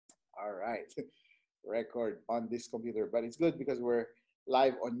All right. Record on this computer. But it's good because we're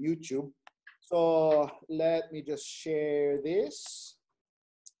live on YouTube. So let me just share this.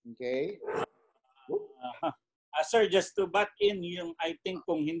 Okay. Sir, just to butt in, I think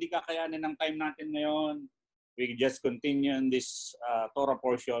kung hindi kakayanin ng time natin ngayon, we just continue in this Torah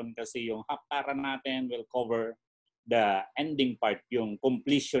portion kasi yung haptaran natin will cover the ending part, yung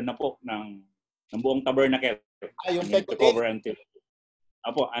completion na po ng buong tabernacle. Yung to cover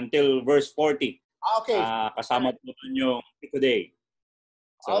until verse 40. Okay. Kasama po yung today.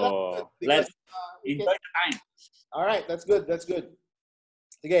 So, let's enjoy the time. All right, that's good. That's good.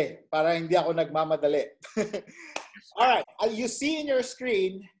 Sige, para hindi ako nagmamadali. All right, you see in your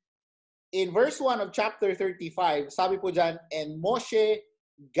screen, in verse 1 of chapter 35, sabi po dyan, and Moshe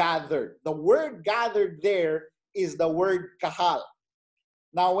gathered. The word gathered there is the word kahal.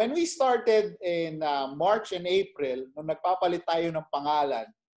 Now, when we started in March and April, nung nagpapalit tayo ng pangalan,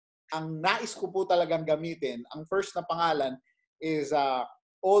 ang nais ko po talagang gamitin, ang first na pangalan is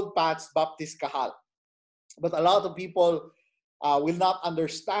Old Pat's Baptist Kahal. But a lot of people will not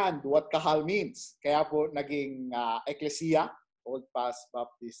understand what kahal means. Kaya po naging ecclesia, Old Pat's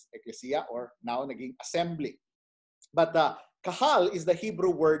Baptist Ecclesia, or now naging assembly. But kahal is the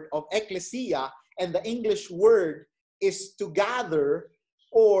Hebrew word of ecclesia, and the English word is to gather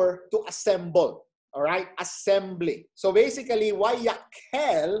or to assemble. All right? Assembly. So basically,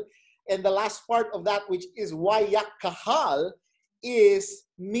 Wayakhel, and the last part of that, which is Wayakhel,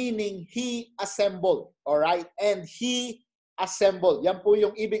 is meaning he assembled. All right? And he assembled. Yan po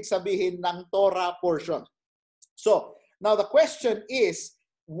yung ibig sabihin ng Torah portion. So, now the question is,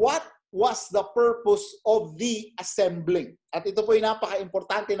 what was the purpose of the assembling? At ito po yung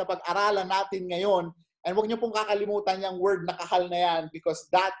napaka-importante na pag-aralan natin ngayon. And huwag niyo pong kakalimutan yung word na kahal na yan because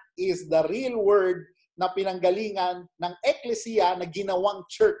that is the real word na pinanggalingan ng ecclesia na ginawang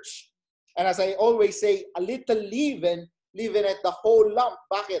church. And as I always say, a little leaven at the whole lump.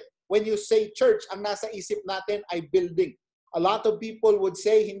 Bakit? When you say church, ang nasa isip natin ay building. A lot of people would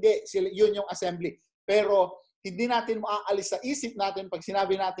say, hindi, yun yung assembly. Pero hindi natin maaalis sa isip natin pag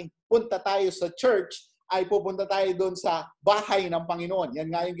sinabi natin punta tayo sa church, ay pupunta tayo doon sa bahay ng Panginoon.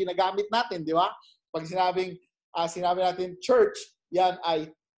 Yan nga yung ginagamit natin, di ba? Pag sinabi natin church, yan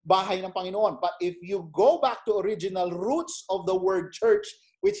ay bahay ng Panginoon. But if you go back to original roots of the word church,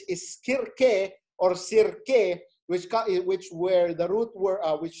 which is kirke or sirke, which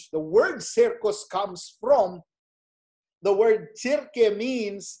the word circus comes from, the word sirke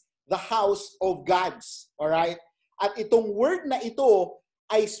means the house of gods. All right? At itong word na ito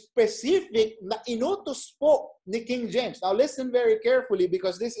ay specific na inutos po ni King James. Now listen very carefully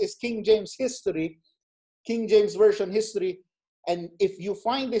because this is King James history, King James Version history. And if you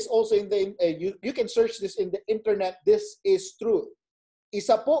find this also in the, you can search this in the internet, this is true.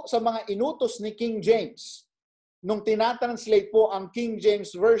 Isa po sa mga inutos ni King James, nung tinatranslate po ang King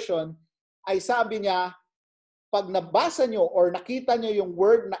James Version, ay sabi niya, pag nabasa nyo or nakita nyo yung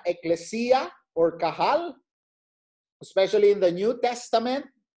word na ecclesia or kahal, especially in the New Testament,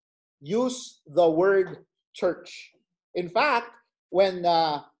 use the word church. In fact, when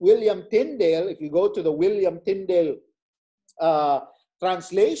William Tyndale, if you go to the William Tyndale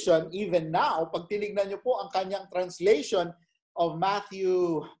translation, even now, pag tinignan nyo po ang kanyang translation of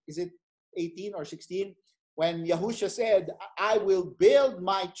Matthew, is it 18 or 16? When Yahushua said, I will build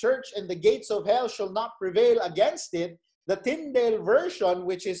my church and the gates of hell shall not prevail against it, the Tyndale version,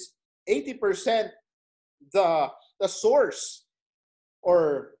 which is 80% the source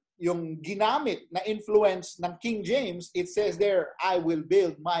or yung ginamit na influence ng King James, it says there, I will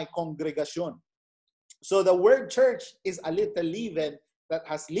build my congregation. So the word church is a little leaven that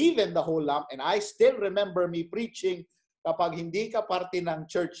has leavened the whole lump. And I still remember me preaching, kapag hindi ka parte ng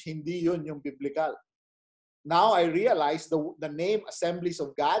church, hindi yun yung biblical. Now I realize the name Assemblies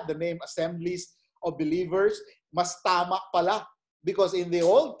of God, the name Assemblies of Believers, mas tama pala. Because in the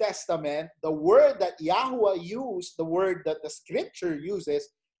Old Testament, the word that Yahuwah used, the word that the scripture uses,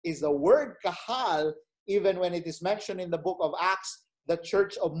 is the word kahal, even when it is mentioned in the book of Acts, the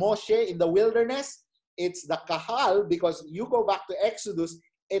church of Moshe in the wilderness, it's the kahal because you go back to Exodus,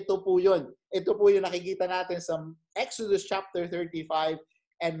 ito po yun. Ito po yung nakikita natin sa Exodus chapter 35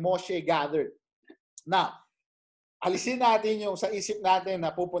 and Moshe gathered. Now, alisin natin yung sa isip natin na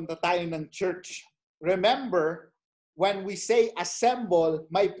pupunta tayo ng church. Remember, when we say assemble,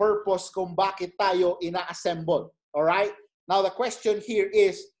 may purpose kung bakit tayo ina-assemble. Alright? Now, the question here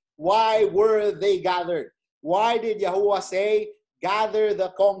is, why were they gathered? Why did Yahuwah say, gather the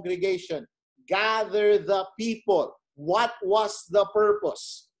congregation, gather the people? What was the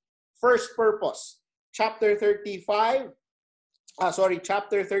purpose? First purpose, chapter 35,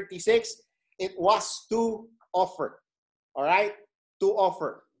 chapter 36, it was to offer. All right? To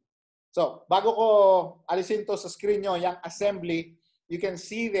offer. So, bago ko alisin to sa screen nyo, yung assembly, you can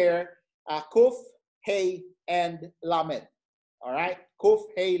see there, Kuf, Hey, and Lamed. All right? Kuf,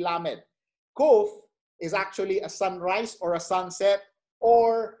 Hey, Lamed. Kuf is actually a sunrise or a sunset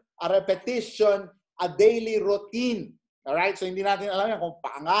or a repetition, a daily routine. All right? So, hindi natin alam yan kung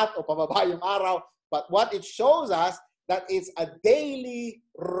paangat o pababa yung araw. But what it shows us, that it's a daily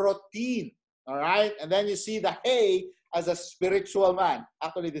routine. All right? And then you see the Hey as a spiritual man.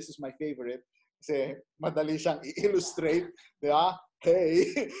 Actually, this is my favorite. Kasi madali siyang i-illustrate. Di ba? Hey.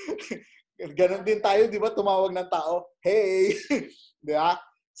 Ganon din tayo, di ba? Tumawag ng tao. Hey. Di ba?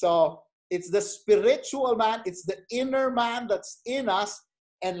 So, it's the spiritual man. It's the inner man that's in us.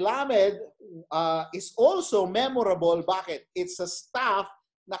 And Lamed is also memorable. Bakit? It's a staff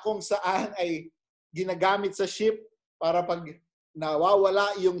na kung saan ay ginagamit sa ship para pag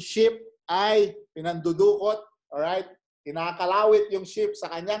nawawala yung ship ay pinandudukot, alright? Kinakalawit yung ship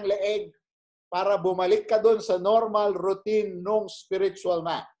sa kanyang leeg para bumalik ka dun sa normal routine ng spiritual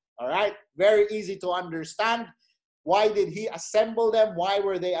man. Alright? Very easy to understand. Why did he assemble them? Why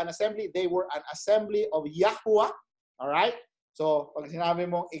were they an assembly? They were an assembly of Yahuwah. Alright? So, pag sinabi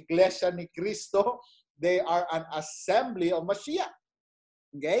mong iglesia ni Cristo, they are an assembly of Mashiach.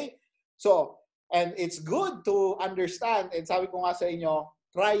 Okay? So, and it's good to understand, and sabi ko nga sa inyo,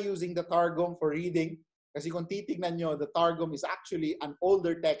 try using the Targum for reading. Kasi kung titignan nyo, the Targum is actually an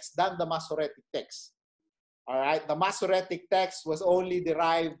older text than the Masoretic text. Alright? The Masoretic text was only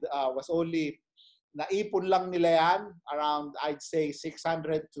derived, naipon lang nila yan around, I'd say,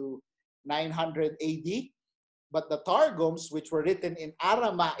 600 to 900 AD. But the Targums, which were written in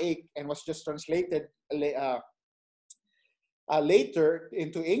Aramaic and was just translated later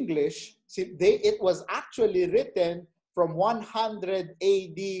into English, it was actually written from 100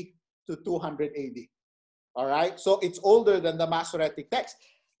 AD to 200 AD. Alright? So, it's older than the Masoretic text.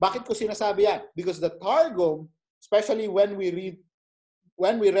 Bakit ko sinasabi yan? Because the Targum, especially when we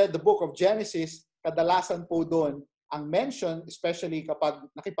read the book of Genesis, kadalasan po doon, ang mention, especially kapag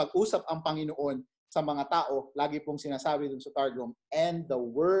nakipag-usap ang Panginoon sa mga tao, lagi pong sinasabi doon sa Targum, and the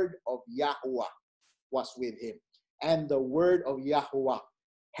word of Yahuwah was with him. And the word of Yahuwah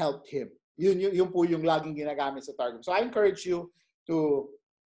helped him. Yun po yung laging ginagamit sa Targum. So I encourage you to,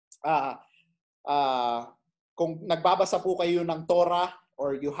 kung nagbabasa po kayo ng Torah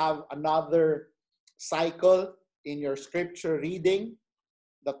or you have another cycle in your scripture reading,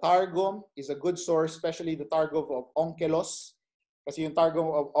 the Targum is a good source, especially the Targum of Onkelos. Kasi yung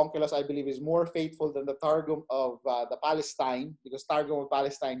Targum of Onkelos, I believe, is more faithful than the Targum of the Palestine, because Targum of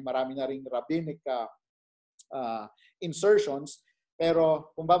Palestine, marami na ring rabbinic insertions.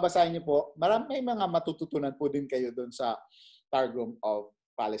 Pero kung babasahin niyo po, may mga matututunan po din kayo doon sa Targum of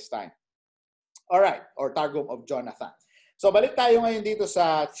Palestine. Alright, or Targum of Jonathan. So balik tayo ngayon dito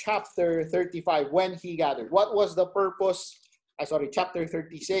sa chapter 35, when he gathered. What was the purpose? Chapter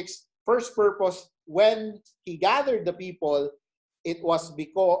 36. First purpose, when he gathered the people, it was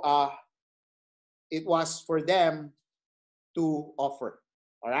because it was for them to offer.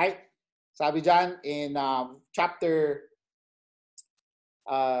 All right? Sabi diyan in chapter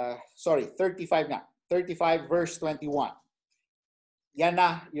 35 na. 35 verse 21. Yan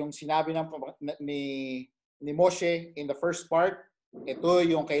na yung sinabi ni Moshe in the first part. Ito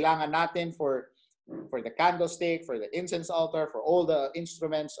yung kailangan natin for the candlestick, for the incense altar, for all the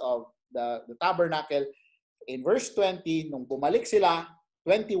instruments of the tabernacle. In verse 20, nung bumalik sila,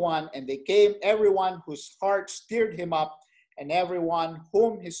 21, and they came, everyone whose heart stirred him up, and everyone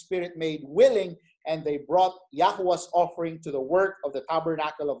whom his spirit made willing, and they brought Yahuwah's offering to the work of the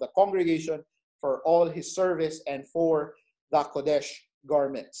tabernacle of the congregation for all his service and for the Kodesh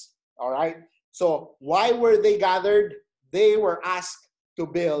garments. All right? So, why were they gathered? They were asked to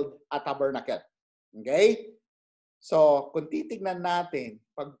build a tabernacle. Okay? So, kung titignan natin,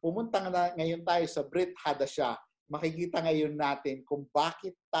 pag pumunta na ngayon tayo sa Brit Hadashah, makikita ngayon natin kung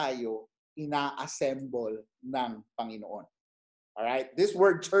bakit tayo ina-assemble ng Panginoon. Alright? This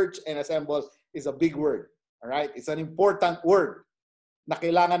word church and assemble is a big word. Alright? It's an important word na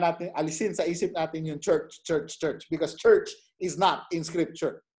kailangan natin alisin sa isip natin yung church. Because church is not in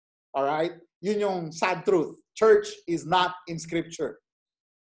Scripture. Alright? Yun yung sad truth. Church is not in Scripture.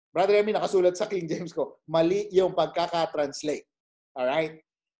 Brother Emmy, nakasulat sa King James ko, mali yung pagkaka-translate. Alright?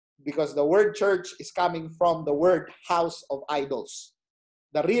 Because the word church is coming from the word house of idols.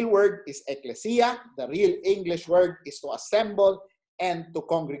 The real word is ecclesia. The real English word is to assemble and to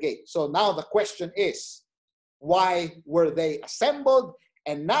congregate. So now the question is, why were they assembled?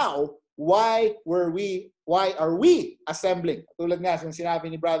 And now, why Why are we assembling? Tulad nga ng sinabi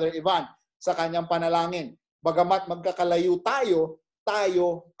ni Brother Ivan sa kanyang panalangin. Bagamat magkakalayo tayo,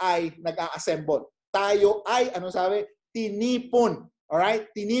 tayo ay nag-a-assemble. Tayo ay, ano sabi? Tinipon.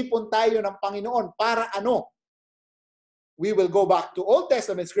 Alright? Tinipon tayo ng Panginoon para ano? We will go back to Old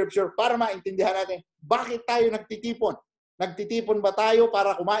Testament scripture para maintindihan natin bakit tayo nagtitipon. Nagtitipon ba tayo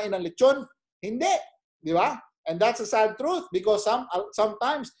para kumain ng lechon? Hindi. Di ba? And that's a sad truth because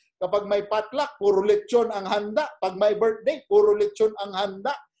sometimes kapag may potluck, puro lechon ang handa. Pag may birthday, puro lechon ang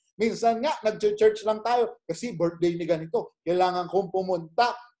handa. Minsan nga, nag-church lang tayo kasi birthday ni ganito. Kailangan kong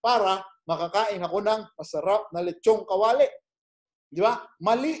pumunta para makakain ako ng masarap na lechong kawali. Di ba?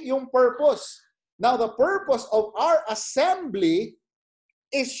 Mali yung purpose. Now, the purpose of our assembly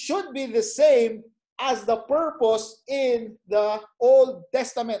should be the same as the purpose in the Old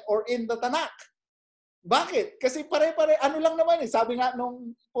Testament or in the Tanakh. Bakit? Kasi pare-pare, ano lang naman eh. Sabi nga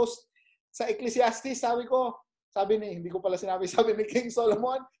nung post sa Ecclesiastes, sabi ni King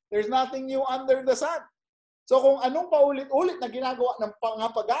Solomon, there's nothing new under the sun. So kung anong paulit-ulit na ginagawa ng mga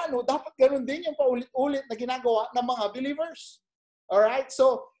pagano, dapat ganun din yung paulit-ulit na ginagawa ng mga believers. Alright?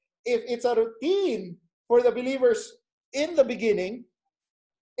 So, if it's a routine for the believers in the beginning,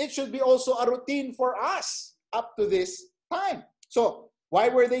 it should be also a routine for us up to this time. So,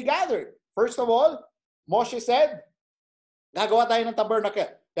 why were they gathered? First of all, Moshe said, gagawa tayo ng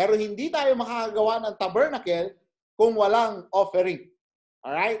tabernacle. Pero hindi tayo makakagawa ng tabernacle kung walang offering.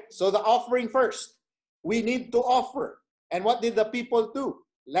 Alright? So, the offering first. We need to offer. And what did the people do?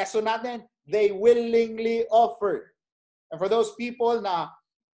 Lesson natin, they willingly offered. And for those people na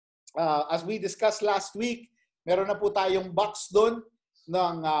as we discussed last week, meron na po tayong box doon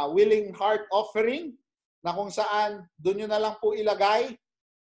ng willing heart offering na kung saan doon nyo na lang po ilagay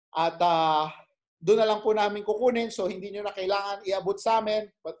at doon na lang po namin kukunin so hindi nyo na kailangan iabot sa amin.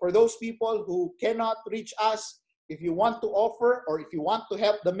 But for those people who cannot reach us, if you want to offer or if you want to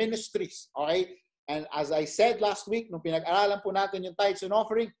help the ministries, okay? And as I said last week, nung pinag-aralan po natin yung tithes and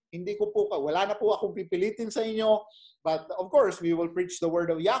offering, wala na po akong pipilitin sa inyo. But of course, we will preach the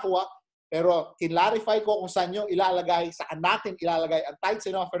word of Yahweh. Pero kinlarify ko kung saan nyo ilalagay, saan natin ilalagay ang tithes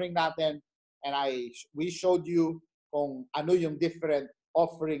and offering natin. And we showed you kung ano yung different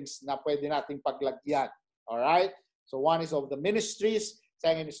offerings na pwede nating paglagyan. Alright? So one is of the ministries.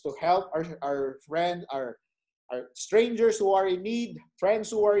 Second is to help our friend, our strangers who are in need, friends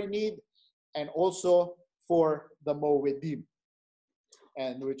who are in need, and also for the Moedim.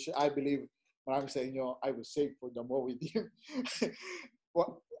 And which I believe marami sa inyo, I was saved for the Moedim.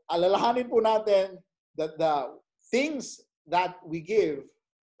 Alalahanin po natin that the things that we give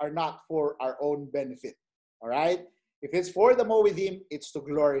are not for our own benefit. Alright? If it's for the Moedim, it's to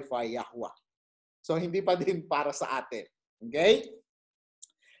glorify Yahweh. So, hindi pa din para sa atin. Okay?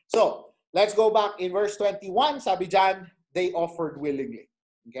 So, let's go back in verse 21. Sabi dyan, they offered willingly.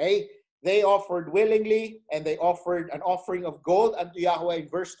 Okay? They offered willingly, and they offered an offering of gold unto Yahweh in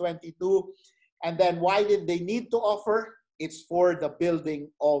verse 22. And then, why did they need to offer? It's for the building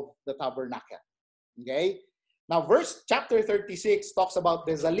of the tabernacle. Okay? Now, chapter 36 talks about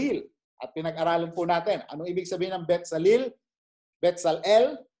Bezalel. At pinag-aralan po natin, anong ibig sabihin ng Bezalel?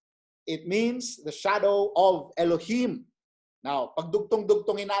 Bezalel, it means the shadow of Elohim. Now,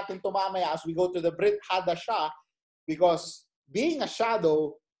 pagdugtong-dugtongin natin ito mamaya as we go to the Brit Hadashah, because being a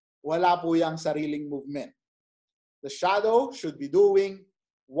shadow, wala po yung sariling movement. The shadow should be doing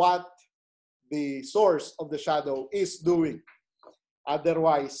what the source of the shadow is doing.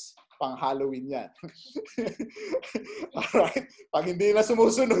 Otherwise, pang Halloween yan. Alright? Pag hindi na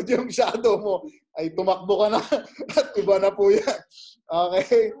sumusunod yung shadow mo, ay tumakbo ka na at iba na po yan.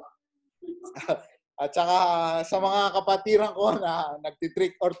 Okay? At saka sa mga kapatiran ko na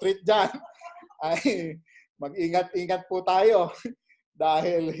nagtitrick or treat dyan, ay mag-ingat-ingat po tayo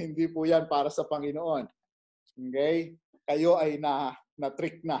dahil hindi po yan para sa Panginoon. Okay? Kayo ay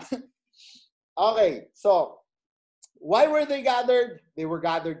na-trick na. Okay, so why were they gathered? They were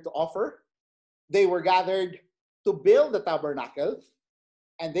gathered to offer. They were gathered to build the tabernacle.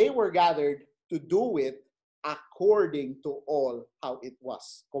 And they were gathered to do it according to all how it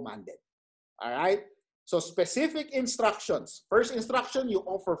was commanded. All right? So specific instructions. First instruction, you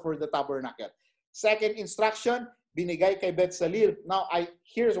offer for the tabernacle. Second instruction, binigay kay Bezalel. Now,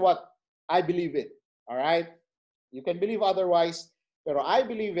 here's what I believe in. All right? You can believe otherwise, pero I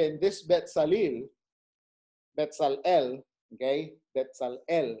believe in this Bezalel, okay?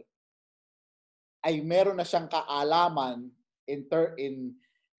 Bezalel ay meron na siyang kaalaman in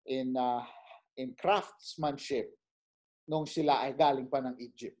craftsmanship nung sila ay galing pa ng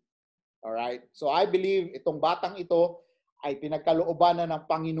Egypt. All right? So I believe itong batang ito ay pinagkalooban na ng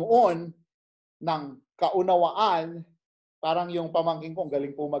Panginoon ng kaunawaan, parang yung pamangkin ko,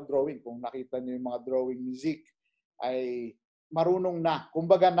 galing po mag-drawing. Kung nakita niyo yung mga drawing ni Zeke, ay marunong na.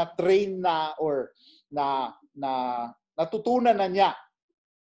 Kumbaga na-train na or natutunan na niya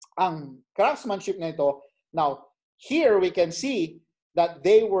ang craftsmanship na ito. Now, here we can see that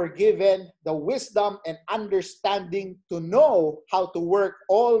they were given the wisdom and understanding to know how to work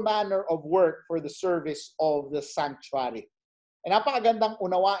all manner of work for the service of the sanctuary. And napakagandang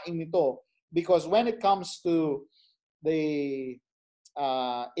unawain nito because when it comes to the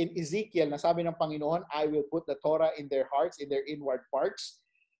in Ezekiel, nasabi ng Panginoon, I will put the Torah in their hearts, in their inward parts,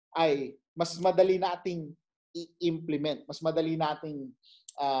 ay mas madali nating i-implement, mas madali nating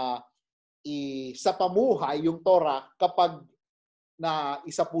sa pamuhay yung Torah kapag na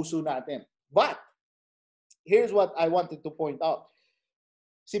isa puso natin. But, here's what I wanted to point out.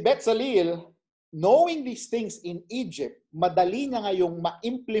 Si Bezalel, knowing these things in Egypt, madali niya ngayong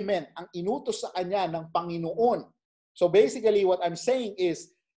ma-implement ang inutos sa kanya ng Panginoon. So basically, what I'm saying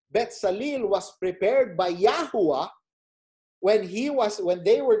is, Bezalel was prepared by Yahuwah when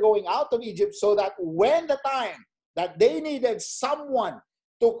they were going out of Egypt, so that when the time that they needed someone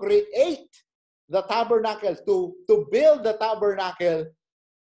to create the tabernacle, to build the tabernacle,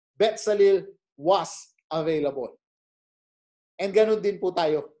 Bezalel was available. And ganun din po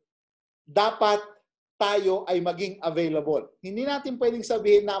tayo. Dapat tayo ay maging available. Hindi natin pwedeng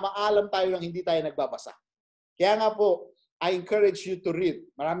sabihin na maalam tayo nang hindi tayo nagbabasa. Kaya nga po, I encourage you to read.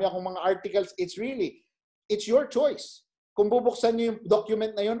 Marami akong mga articles. It's your choice. Kung bubuksan niyo yung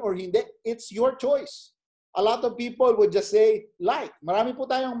document na yun or hindi, it's your choice. A lot of people would just say, like. Marami po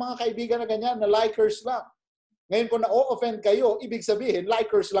tayong mga kaibigan na ganyan, na likers lang. Ngayon kung na-offend kayo, ibig sabihin,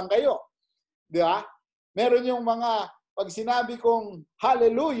 likers lang kayo. Di ba? Meron yung mga, pag sinabi kong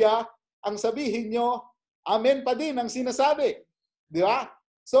hallelujah, ang sabihin nyo, amen pa din ang sinasabi. Di ba?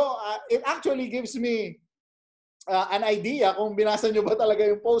 So, it actually gives me an idea kung binasa nyo ba talaga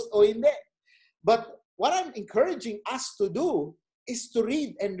yung post o hindi. But what I'm encouraging us to do is to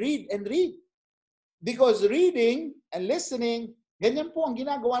read and read and read. Because reading and listening, ganyan po ang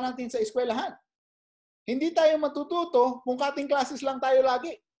ginagawa natin sa eskwelahan. Hindi tayo matututo kung cutting classes lang tayo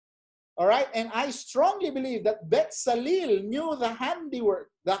lagi. Alright? And I strongly believe that Bezalel knew the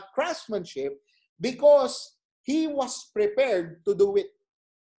handiwork, the craftsmanship, because he was prepared to do it.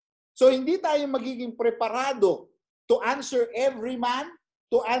 So hindi tayo magiging preparado to answer every man,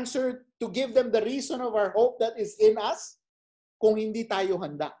 to give them the reason of our hope that is in us, kung hindi tayo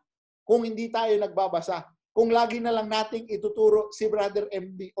handa. Kung hindi tayo nagbabasa, kung lagi na lang nating ituturo si Brother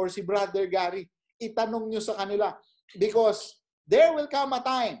MD or si Brother Gary, itanong nyo sa kanila. Because there will come a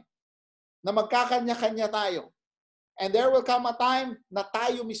time na magkakanya-kanya tayo. And there will come a time na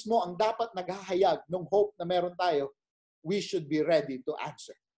tayo mismo ang dapat naghahayag ng hope na meron tayo. We should be ready to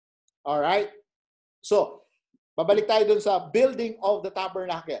answer. Alright? So, babalik tayo dun sa building of the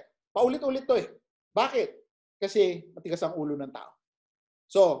tabernacle. Paulit-ulit to eh. Bakit? Kasi matigas ang ulo ng tao.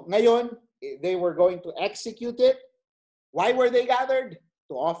 So, ngayon, they were going to execute it. Why were they gathered?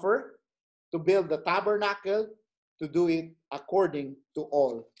 To offer, to build the tabernacle, to do it according to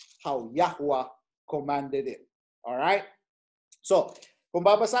all how Yahuwah commanded it. Alright? So, kung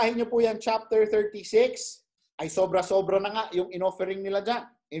babasahin niyo po yan, chapter 36, ay sobra-sobra na nga yung in-offering nila dyan.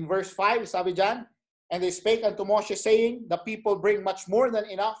 In verse 5, sabi dyan, and they spake unto Moshe, saying, the people bring much more than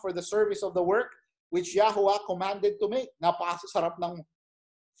enough for the service of the work which Yahuwah commanded to make. Napakasarap ng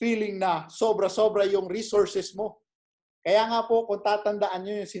feeling na sobra-sobra yung resources mo. Kaya nga po, kung tatandaan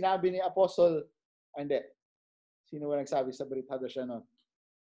nyo yung sinabi ni Apostle, hindi, sino ba nagsabi sa Brit Hadasha nun?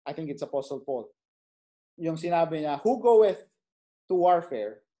 I think it's Apostle Paul. Yung sinabi niya, who goeth to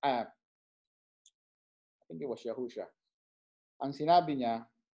warfare? I think it was Yahusha. Ang sinabi niya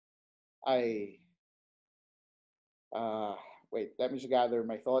ay, wait, let me just gather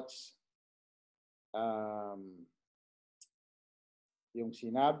my thoughts. Yung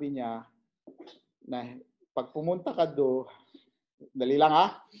sinabi niya na pag pumunta ka do, dali lang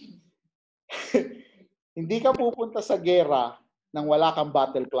ha, hindi ka pupunta sa gera nang wala kang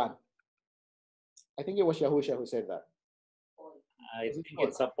battle plan. I think it was Yahusha who said that. I think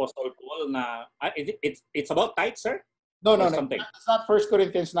it's Apostle Paul na, it's about tithes, sir? No. It's not 1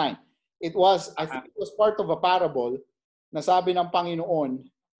 Corinthians 9. It was, I think it was part of a parable na sabi ng Panginoon,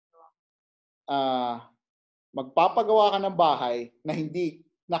 magpapagawa ka ng bahay na hindi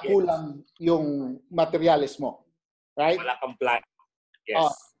nakulang yung materials mo. Right? Wala kang plan.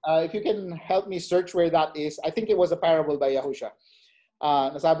 Yes. If you can help me search where that is, I think it was a parable by Yahusha.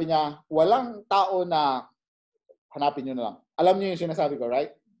 Nasabi niya, walang tao na, hanapin nyo na lang. Alam niyo yung sinasabi ko, right?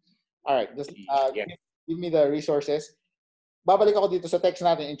 Alright, just give me the resources. Babalik ako dito sa text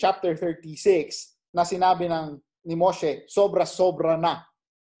natin in chapter 36. na sinabi ni Moshe, sobra-sobra na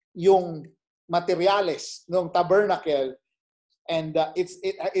yung materyales ng tabernacle. And it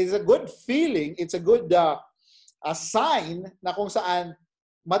is a good feeling, it's a good a sign na kung saan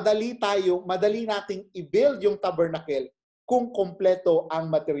madali nating i-build yung tabernacle kung kompleto ang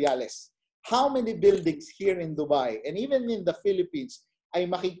materyales. How many buildings here in Dubai and even in the Philippines ay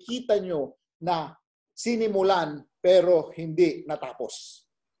makikita nyo na sinimulan pero hindi natapos?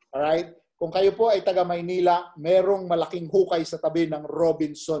 Alright? Kung kayo po ay taga Maynila, merong malaking hukay sa tabi ng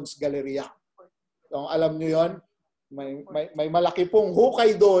Robinson's Galleria. Kung alam nyo yon, may malaki pong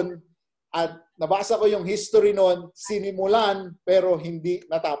hukay doon at nabasa ko yung history noon, sinimulan pero hindi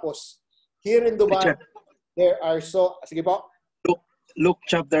natapos. Here in Dubai, there are sige po. Luke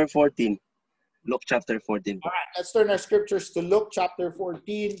chapter 14. Luke chapter 14. All right, let's turn our scriptures to Luke chapter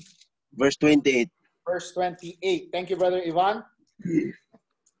 14. Verse 28. Verse 28. Thank you, Brother Ivan.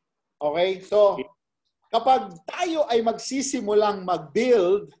 Okay, so kapag tayo ay magsisimulang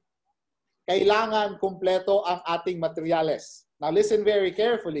mag-build, kailangan kumpleto ang ating materyales. Now listen very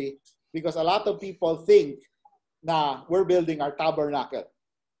carefully because a lot of people think na we're building our tabernacle.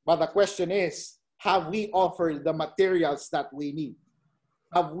 But the question is, have we offered the materials that we need?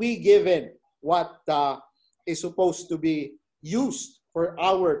 Have we given what is supposed to be used for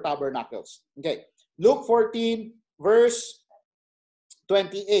our tabernacles? Okay, Luke 14 verse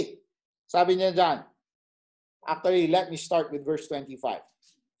 28. Sabi niya dyan, actually, let me start with verse 25.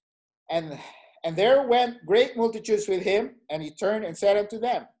 And there went great multitudes with him, and he turned and said unto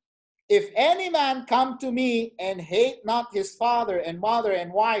them, If any man come to me and hate not his father and mother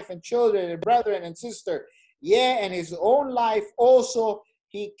and wife and children and brethren and sister, yea, and his own life also,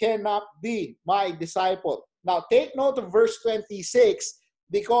 he cannot be my disciple. Now, take note of verse 26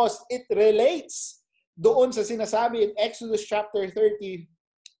 because it relates doon sa sinasabi in Exodus chapter 36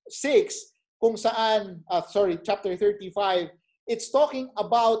 kung saan, chapter 35, it's talking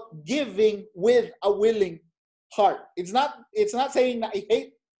about giving with a willing heart. It's not saying na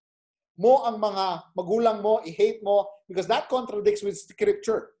i-hate mo ang mga magulang mo, i-hate mo, because that contradicts with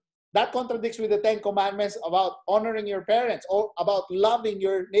scripture. That contradicts with the 10 commandments about honoring your parents or about loving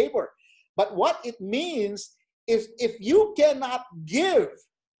your neighbor. But what it means is if you cannot give,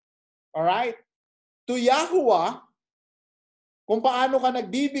 all right, to Yahuwah, kung paano ka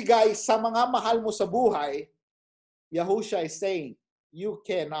nagbibigay sa mga mahal mo sa buhay, Yahushua is saying, you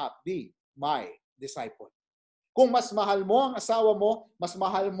cannot be my disciple. Kung mas mahal mo ang asawa mo, mas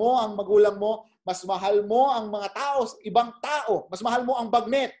mahal mo ang magulang mo, mas mahal mo ang mga tao, ibang tao, mas mahal mo ang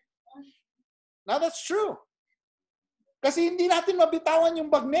bagnet. Now that's true. Kasi hindi natin mabitawan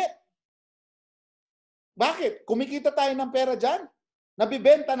yung bagnet. Bakit? Kumikita tayo ng pera dyan?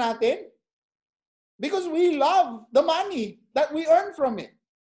 Nabibenta natin? Because we love the money that we earn from it.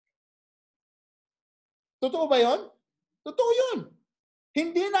 Totoo ba yun? Totoo yun.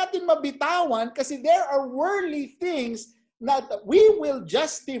 Hindi natin mabitawan kasi there are worldly things that we will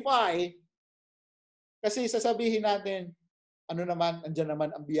justify kasi sasabihin natin, ano naman, andyan naman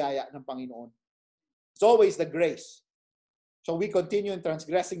ang biyaya ng Panginoon. It's always the grace. So we continue in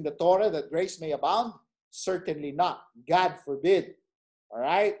transgressing the Torah that grace may abound? Certainly not. God forbid. All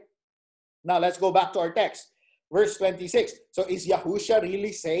right? Now, let's go back to our text. Verse 26. So, is Yahushua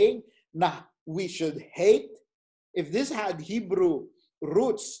really saying na we should hate? If this had Hebrew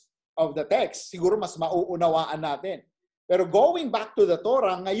roots of the text, siguro mas mauunawaan natin. Pero going back to the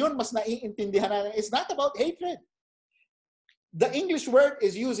Torah, ngayon mas naiintindihan natin, it's not about hatred. The English word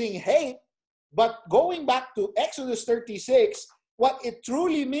is using hate, but going back to Exodus 36, what it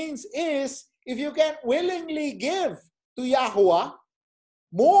truly means is, if you can willingly give to Yahuwah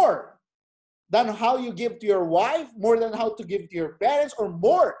more than how you give to your wife, more than how to give to your parents, or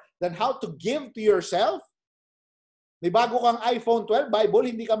more than how to give to yourself. May bago kang iPhone 12, Bible,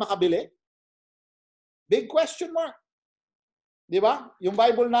 hindi ka makabili? Big question mark. Di ba? Yung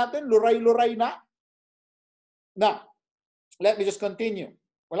Bible natin, luray-luray na. Now, let me just continue.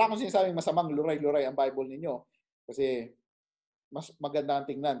 Wala akong sinasabing masamang luray-luray ang Bible ninyo. Kasi mas maganda ang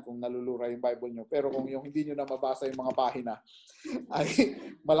tingnan kung naluluray yung Bible nyo. Pero kung yung hindi nyo na mabasa yung mga pahina, ay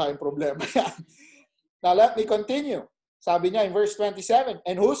malaking problema yan. Now, let me continue. Sabi niya in verse 27,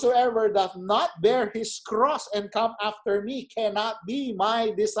 And whosoever doth not bear his cross and come after me cannot be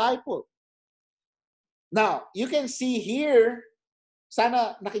my disciple. Now, you can see here,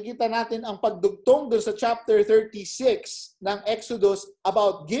 sana nakikita natin ang pagdugtong doon sa chapter 36 ng Exodus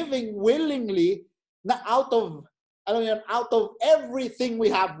about giving willingly na out of everything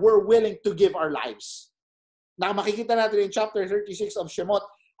we have, we're willing to give our lives. Na makikita natin in chapter 36 of Shemot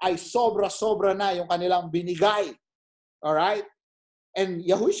ay sobra-sobra na yung kanilang binigay. Alright? And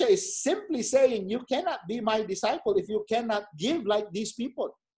Yahushua is simply saying, you cannot be my disciple if you cannot give like these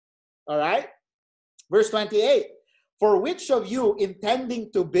people. All right? Verse 28, for which of you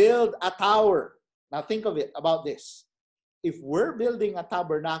intending to build a tower? Now think of it, about this. If we're building a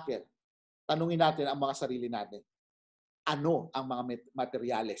tabernacle, tanungin natin ang mga sarili natin. Ano ang mga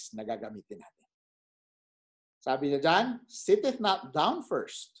materyales na gagamitin natin? Sabi niya dyan, sitteth not down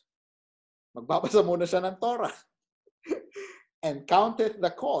first. Magbabasa muna siya ng Torah. And counteth the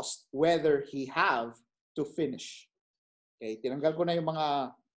cost whether he have to finish. Okay, tinanggal ko na yung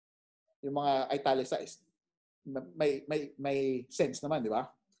mga italicized. May sense naman, di ba?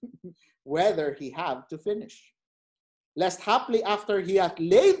 Whether he have to finish. Lest haply after he hath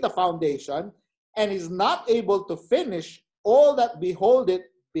laid the foundation and is not able to finish, all that behold it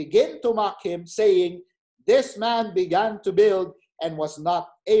begin to mock him, saying, this man began to build and was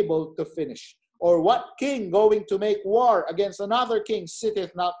not able to finish. Or what king going to make war against another king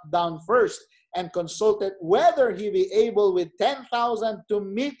sitteth not down first and consulteth whether he be able with 10,000 to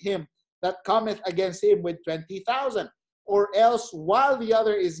meet him that cometh against him with 20,000? Or else while the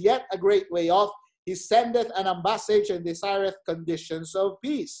other is yet a great way off, he sendeth an ambassage and desireth conditions of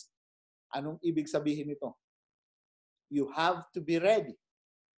peace. Anong ibig sabihin nito? You have to be ready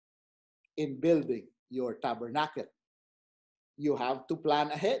in building your tabernacle. You have to plan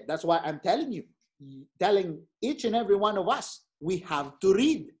ahead. That's why I'm telling each and every one of us, we have to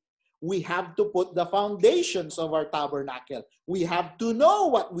read. We have to put the foundations of our tabernacle. We have to know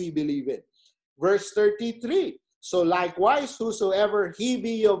what we believe in. Verse 33, so likewise, whosoever he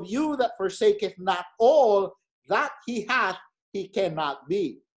be of you that forsaketh not all that he hath, he cannot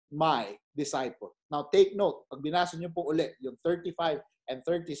be my disciple. Now take note, pag binasa niyo po ulit, yung 35 and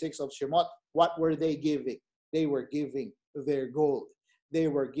 36 of Shemot, what were they giving? They were giving their gold. They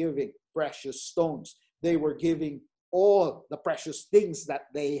were giving precious stones. They were giving all the precious things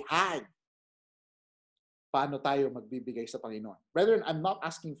that they had. Paano tayo magbibigay sa Panginoon? Brethren, I'm not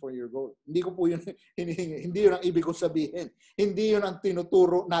asking for your gold. Hindi ko po yun hinihingi. Hindi yun ang ibig ko sabihin. Hindi yun ang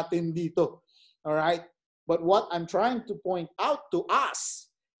tinuturo natin dito. All right? But what I'm trying to point out to us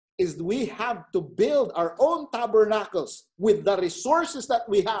is we have to build our own tabernacles with the resources that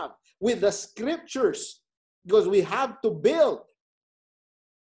we have, with the scriptures, because we have to build.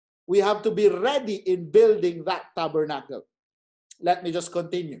 We have to be ready in building that tabernacle. Let me just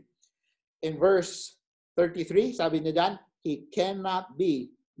continue. In verse 33, sabi niya dyan, he cannot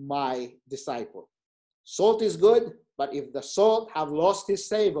be my disciple. Salt is good, but if the salt have lost his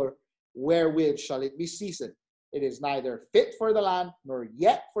savor, wherewith shall it be seasoned? It is neither fit for the land, nor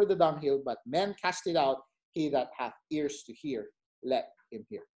yet for the dunghill, but men cast it out. He that hath ears to hear, let him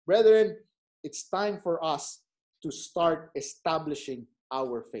hear. Brethren, it's time for us to start establishing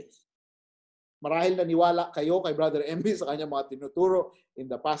our faith. Marahil naniwala kayo kay Brother MB sa kanyang mga tinuturo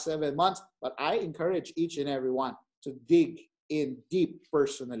in the past 7 months, but I encourage each and every one to dig in deep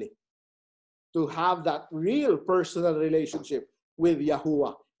personally, to have that real personal relationship with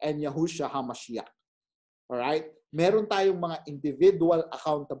Yahuwah and Yahushua HaMashiach. Alright? Meron tayong mga individual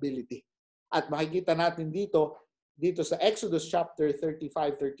accountability. At makikita natin dito sa Exodus chapter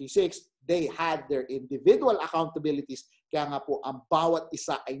 35-36, they had their individual accountabilities. Kaya nga po, ang bawat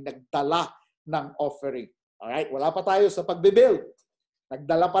isa ay nagdala ng offering. Alright? Wala pa tayo sa pagbibuild.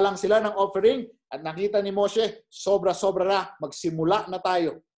 Nagdala pa lang sila ng offering at nakita ni Moshe, sobra-sobra na, magsimula na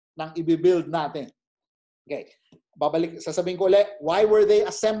tayo ng ibibuild natin. Okay. Sasabihin ko ulit, why were they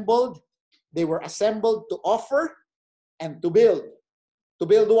assembled? They were assembled to offer and to build. To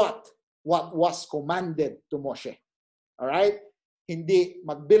build what? What was commanded to Moshe. Alright? Hindi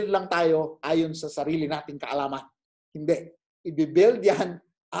mag-build lang tayo ayon sa sarili nating kaalaman. Hindi. I-build yan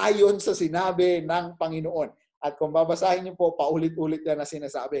ayon sa sinabi ng Panginoon. At kung babasahin niyo po, paulit-ulit yan na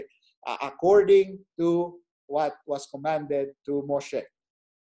sinasabi, according to what was commanded to Moshe.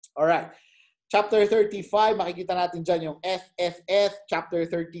 Alright. Chapter 35, makikita natin dyan yung FFF. Chapter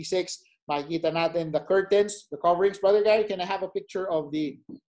 36, makikita natin the curtains, the coverings. Brother Gary, can I have a picture of the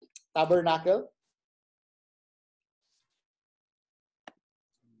tabernacle?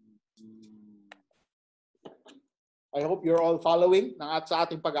 I hope you're all following sa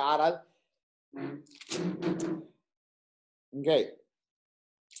ating pag-aaral. Okay.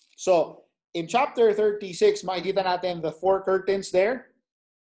 So, in chapter 36, makikita natin the 4 curtains there.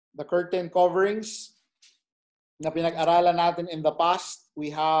 The curtain coverings na pinag-aralan natin in the past.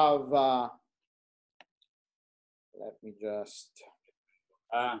 We have, let me just,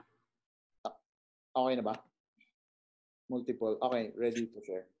 okay na ba? Multiple. Okay, ready to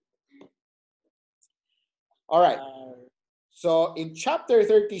share. All right. So in chapter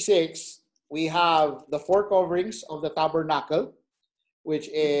 36, we have the 4 coverings of the tabernacle. which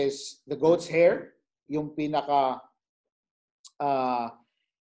is the goat's hair, yung pinaka,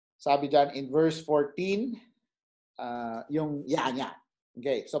 sabi dyan in verse 14, yung niya.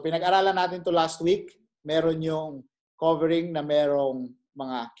 Okay, so pinag-aralan natin to last week. Meron yung covering na merong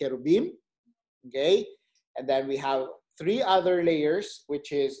mga cherubim. Okay, and then we have 3 other layers,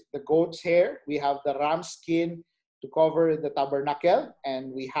 which is the goat's hair. We have the ram skin to cover the tabernacle, and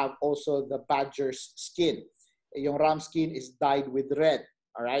we have also the badger's skin. Yung ram skin is dyed with red.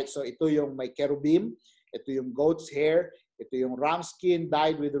 All right, so ito yung may cherubim, ito yung goat's hair, ito yung ram skin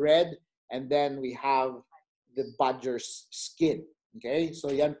dyed with red, and then we have the badger's skin. Okay,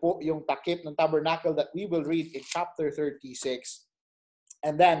 so yan po yung takip ng tabernacle that we will read in chapter 36.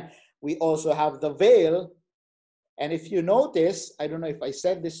 And then we also have the veil. And if you notice, I don't know if I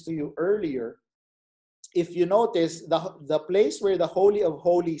said this to you earlier, if you notice, the place where the Holy of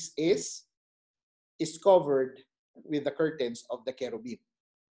Holies is covered with the curtains of the cherubim.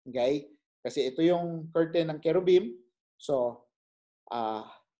 Okay? Kasi ito yung curtain ng cherubim. So,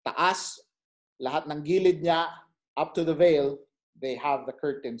 taas, lahat ng gilid niya, up to the veil, they have the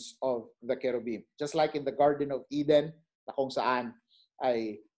curtains of the cherubim. Just like in the Garden of Eden, na kung saan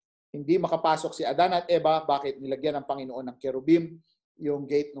ay hindi makapasok si Adan at Eva, bakit nilagyan ng Panginoon ng cherubim yung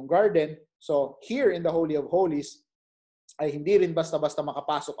gate ng garden. So here in the Holy of Holies, ay hindi rin basta-basta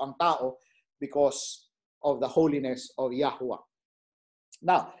makapasok ang tao because of the holiness of Yahuwah.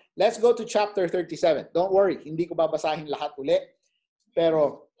 Now, let's go to chapter 37. Don't worry, hindi ko babasahin lahat uli.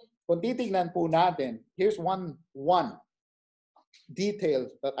 Pero kung titignan po natin, here's one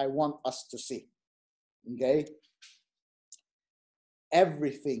detail that I want us to see. Okay?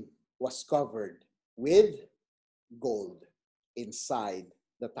 Everything was covered with gold inside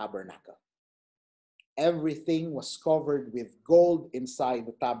the tabernacle. Everything was covered with gold inside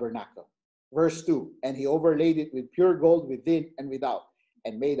the tabernacle. Verse 2, and he overlaid it with pure gold within and without,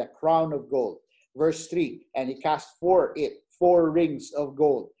 and made a crown of gold. Verse 3, and he cast for it 4 rings of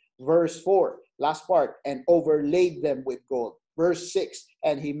gold. Verse 4, last part, and overlaid them with gold. Verse 6,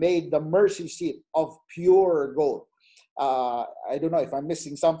 and he made the mercy seat of pure gold. I don't know if I'm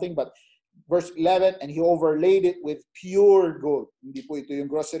missing something, but verse 11, and he overlaid it with pure gold. Hindi po ito yung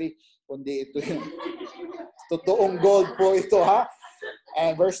grocery, kundi ito yung totoong gold po ito, ha?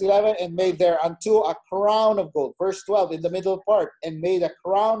 And verse 11, and made thereunto a crown of gold. Verse 12, in the middle part, and made a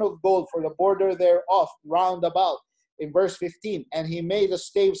crown of gold for the border thereof round about. In verse 15, and he made the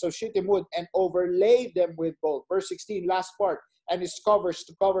staves of shittim wood and overlaid them with gold. Verse 16, last part, and his covers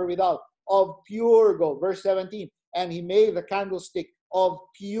to cover without of pure gold. Verse 17, and he made the candlestick of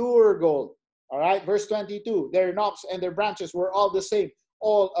pure gold. All right, verse 22, their knobs and their branches were all the same.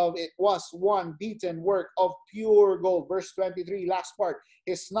 All of it was one beaten work of pure gold. Verse 23, last part,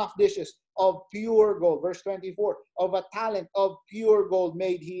 his snuff dishes of pure gold. Verse 24, of a talent of pure gold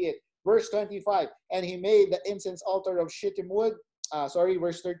made he it. Verse 25, and he made the incense altar of shittim wood.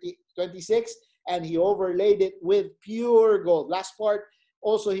 Verse 26, and he overlaid it with pure gold. Last part,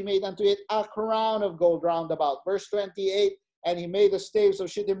 also he made unto it a crown of gold round about. Verse 28, and he made the staves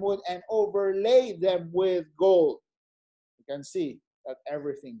of shittim wood and overlaid them with gold. You can see that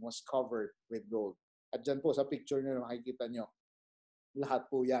everything was covered with gold. At dyan po sa picture nyo, makikita nyo, lahat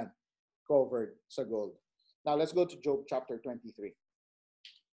po yan covered sa gold. Now let's go to Job chapter 23.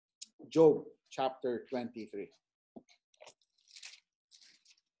 Job chapter 23.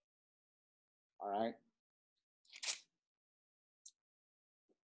 All right.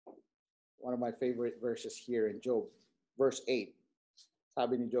 One of my favorite verses here in Job, verse 8.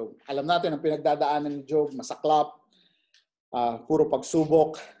 Sabi ni Job, alam natin ang pinagdadaanan ni Job, masaklap, puro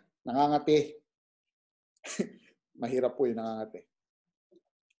pagsubok, nangangati. Mahirap po yung nangangati.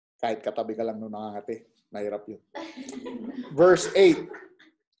 Kahit katabi ka lang nung nangangati, mahirap yun. Verse 8,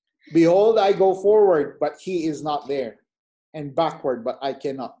 behold, I go forward, but he is not there, and backward, but I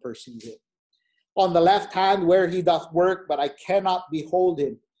cannot perceive it. On the left hand where he doth work, but I cannot behold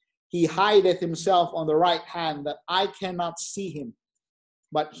him. He hideth himself on the right hand, that I cannot see him.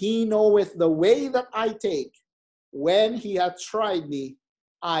 But he knoweth the way that I take. When he hath tried me,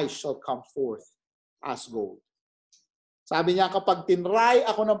 I shall come forth as gold. Sabi niya, kapag tinry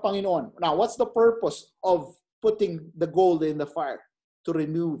ako ng Panginoon. Now, what's the purpose of putting the gold in the fire? To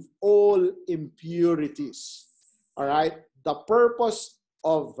remove all impurities. All right? The purpose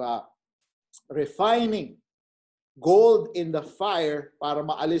of refining gold in the fire para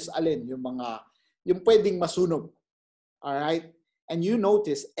maalis-alin yung pwedeng masunog. All right? And you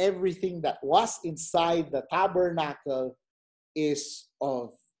notice everything that was inside the tabernacle is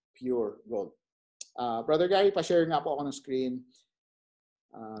of pure gold. Brother Gary, pa-share nga po ako ng screen.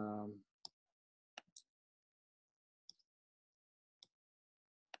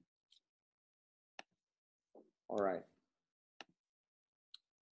 All right.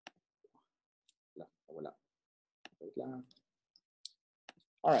 Wala. Wait lang.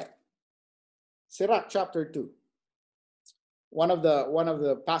 All right. Sirach chapter 2. One of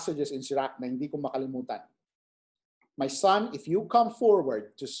the passages in Sirach na hindi ko makalimutan. My son, if you come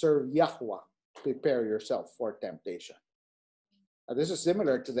forward to serve Yahweh, prepare yourself for temptation. Now, this is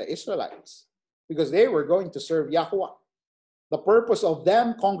similar to the Israelites because they were going to serve Yahweh. The purpose of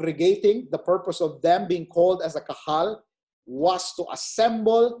them congregating, the purpose of them being called as a kahal was to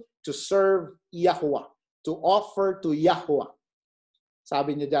assemble to serve Yahweh, to offer to Yahweh.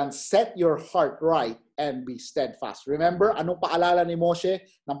 Sabi niya dyan, set your heart right and be steadfast. Remember, anong paalala ni Moshe,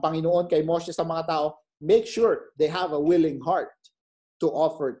 ng Panginoon kay Moshe sa mga tao? Make sure they have a willing heart to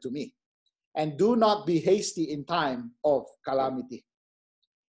offer to me. And do not be hasty in time of calamity.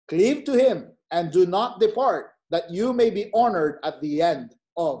 Cleave to him and do not depart, that you may be honored at the end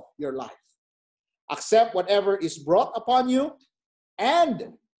of your life. Accept whatever is brought upon you,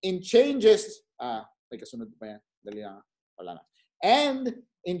 and in changes, may kasunod pa yan. Dali lang. Wala na. And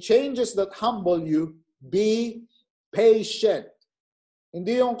in changes that humble you, be patient.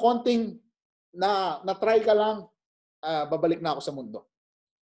 Hindi yung konting na-try ka lang, babalik na ako sa mundo.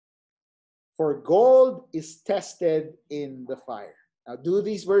 For gold is tested in the fire. Now, do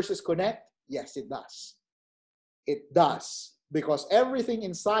these verses connect? Yes, it does. It does. Because everything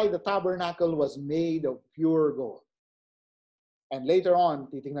inside the tabernacle was made of pure gold. And later on,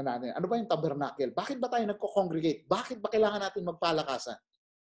 titingnan natin, ano ba yung tabernacle? Bakit ba tayo nagko-congregate? Bakit ba kailangan natin magpalakasan?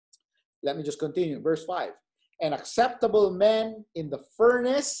 Let me just continue. Verse 5. An acceptable man in the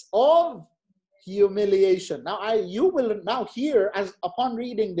furnace of humiliation. Now, you will now hear, as upon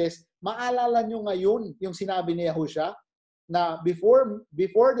reading this, maalala nyo ngayon yung sinabi ni Yahusha na before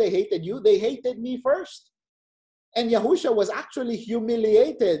they hated you, they hated me first. And Yahusha was actually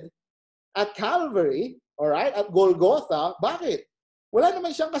humiliated at Calvary, all right, at Golgotha. Bakit? Wala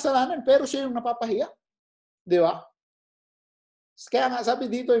naman siyang kasalanan, pero siya yung napapahiya. Di ba? Kaya nga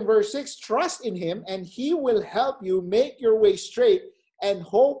sabi dito in verse 6, trust in Him and He will help you make your way straight and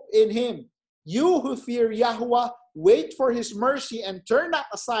hope in Him. You who fear Yahweh, wait for His mercy and turn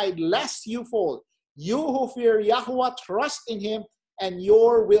not aside lest you fall. You who fear Yahweh, trust in Him and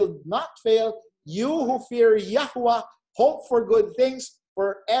your will not fail. You who fear Yahweh, hope for good things,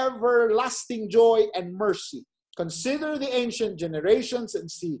 for everlasting joy and mercy. Consider the ancient generations and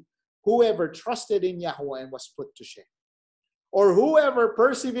see whoever trusted in Yahweh and was put to shame. Or whoever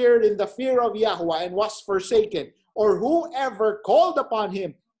persevered in the fear of Yahweh and was forsaken. Or whoever called upon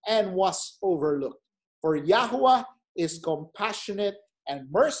Him and was overlooked. For Yahweh is compassionate and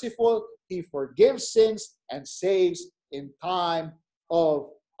merciful. He forgives sins and saves in time of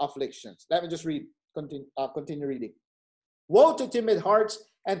afflictions. Let me just read. Continue reading. Woe to timid hearts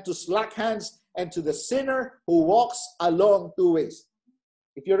and to slack hands and to the sinner who walks along two ways.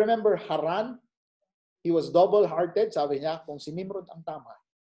 If you remember Haran, he was double-hearted. Sabi niya, kung si Nimrod ang tama,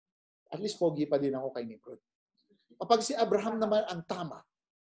 at least pogi pa din ako kay Nimrod. Kapag si Abraham naman ang tama,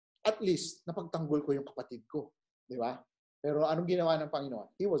 at least napagtanggol ko yung kapatid ko. Di ba? Pero anong ginawa ng Panginoon?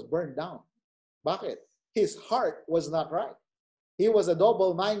 He was burned down. Bakit? His heart was not right. He was a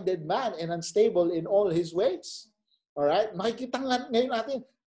double-minded man and unstable in all his ways. Alright? Makikita ngayon natin,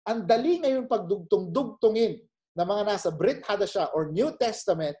 ang dali ngayon pagdugtong-dugtongin na mga nasa Brit Hadashah or New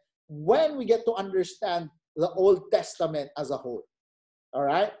Testament when we get to understand the Old Testament as a whole.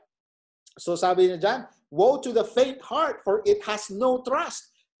 Alright? So sabi niya dyan, woe to the faint heart, for it has no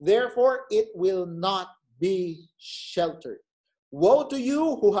trust. Therefore, it will not be sheltered. Woe to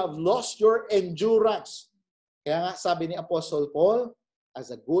you who have lost your endurance. Kaya nga sabi ni Apostle Paul,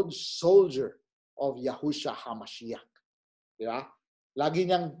 as a good soldier of Yahushua HaMashiach. Diba? Lagi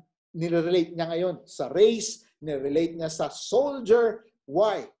niyang nirelate niya ngayon sa race, nirelate niya sa soldier.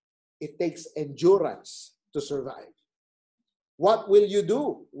 Why? It takes endurance to survive. What will you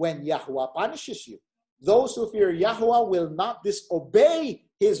do when Yahweh punishes you? Those who fear Yahweh will not disobey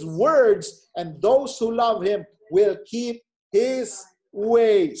His words, and those who love Him will keep His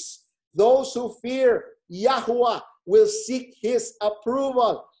ways. Those who fear Yahweh will seek His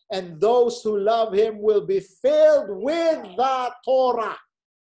approval, and those who love Him will be filled with the Torah.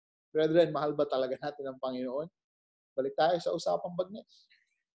 Brethren, mahal ba talaga natin ang Panginoon? Balik tayo sa usapang bagnet.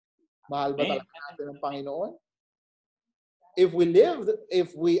 Mahal ba talaga natin ang Panginoon?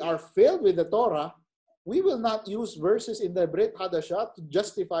 If we are filled with the Torah, we will not use verses in the Brit Hadashah to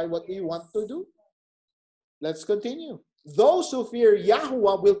justify what we want to do. Let's continue. Those who fear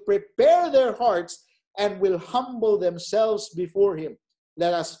Yahweh will prepare their hearts and will humble themselves before Him.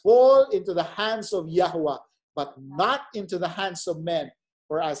 Let us fall into the hands of Yahweh, but not into the hands of men.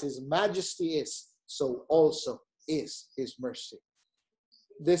 For as His majesty is, so also is His mercy.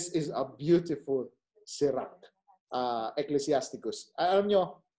 This is a beautiful sirat, Ecclesiasticus. Alam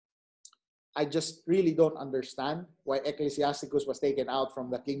nyo, I just really don't understand why Ecclesiasticus was taken out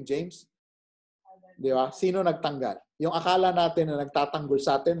from the King James. Di ba? Sino nagtanggal? Yung akala natin na nagtatanggol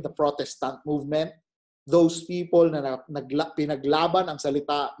sa atin, the Protestant movement, those people na pinaglaban ang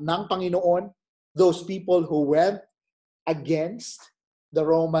salita ng Panginoon, those people who went against the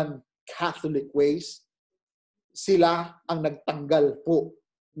Roman Catholic ways, sila ang nagtanggal po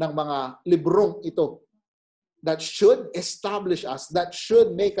ng mga librong ito that should establish us, that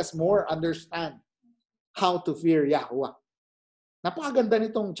should make us more understand how to fear Yahweh. Napakaganda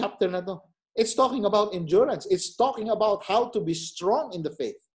nitong chapter na to. It's talking about endurance. It's talking about how to be strong in the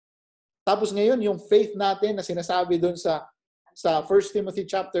faith. Tapos ngayon, yung faith natin na sinasabi doon sa 1 Timothy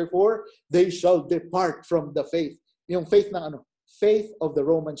chapter 4, they shall depart from the faith. Yung faith ng ano? Faith of the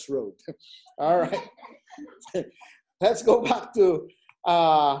Romans road. All right. Let's go back to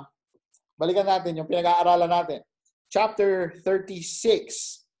balikan natin yung pinag-aaralan natin. Chapter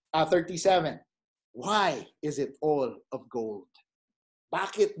 37. Why is it all of gold?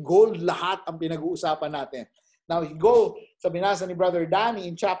 Bakit gold lahat ang pinag-uusapan natin? Now, if you go sa binasa ni Brother Danny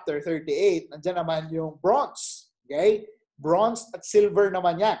in chapter 38, nandiyan naman yung bronze. Okay? Bronze at silver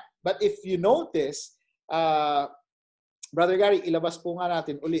naman yan. But if you notice, Brother Gary, ilabas po nga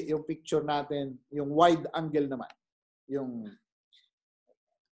natin uli yung picture natin, yung wide angle naman. Yung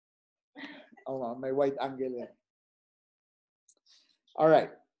may wide angle yan.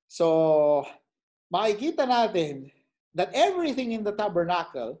 Alright. So, makikita natin that everything in the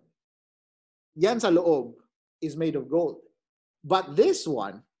tabernacle, yan sa loob, is made of gold. But this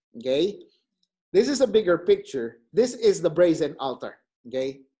one, okay, this is a bigger picture. This is the brazen altar.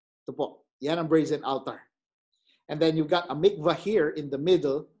 Okay? Ito po. Yan ang brazen altar. And then you've got a mikvah here in the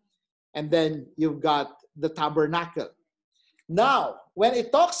middle. And then you've got the tabernacle. Now, when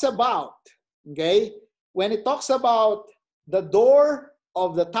it talks about, okay, when it talks about the door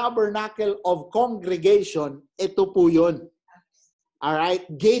of the tabernacle of congregation, ito po yun. Alright?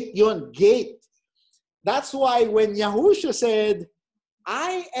 Gate yun. Gate. That's why when Yahushua said,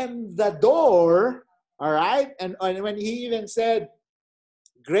 I am the door, alright? And when he even said,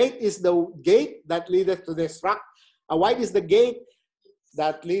 great is the gate that leadeth to destruction, wide is the gate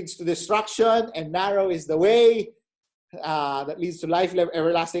that leads to destruction, and narrow is the way that leads to life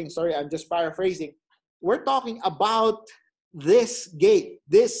everlasting. Sorry, I'm just paraphrasing. We're talking about this gate,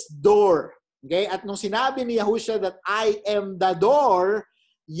 this door. Okay? At nung sinabi ni Yahushua that I am the door,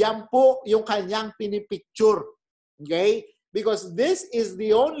 yan po yung kanyang pinipicture. Okay? Because this is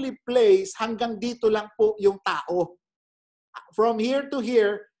the only place, hanggang dito lang po yung tao. From here to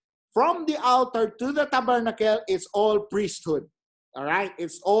here, from the altar to the tabernacle, it's all priesthood. Alright?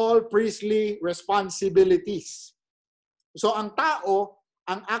 It's all priestly responsibilities. So ang tao,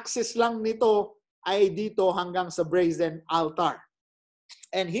 ang access lang nito ay dito hanggang sa brazen altar.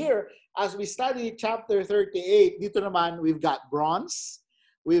 And here, as we study chapter 38, dito naman we've got bronze,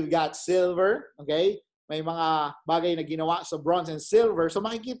 we've got silver, okay? May mga bagay na ginawa sa bronze and silver. So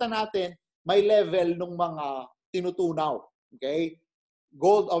makikita natin, may level ng mga tinutunaw, okay?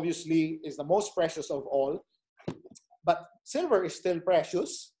 Gold obviously is the most precious of all, but silver is still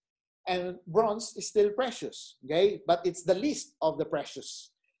precious and bronze is still precious, okay? But it's the least of the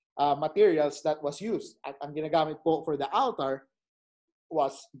precious materials that was used. At ang ginagamit po for the altar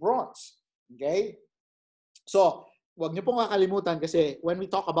was bronze, okay? So, wag niyo pong kakalimutan kasi when we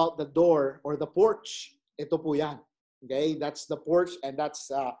talk about the door or the porch, ito po yan. Okay? That's the porch and that's,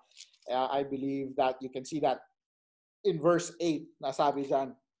 I believe that you can see that in verse 8, nasabi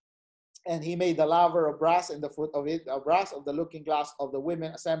dyan. And he made the laver of brass and the foot of it, of brass of the looking glass of the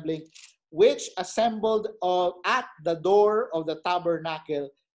women assembling, which assembled at the door of the tabernacle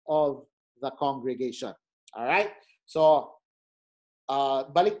of the congregation. All right? So,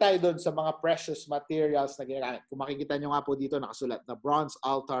 balik tayo dun sa mga precious materials na ginagamit. Kung makikita nyo nga po dito, nakasulat, the bronze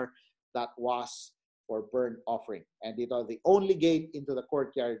altar that was for burnt offering. And dito, the only gate into the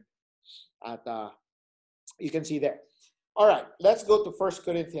courtyard at you can see there. All right, let's go to 1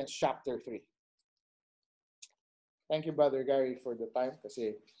 Corinthians chapter 3. Thank you, Brother Gary, for the time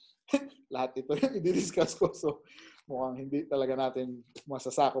kasi lahat ito i-discuss ko. So, mukhang hindi talaga natin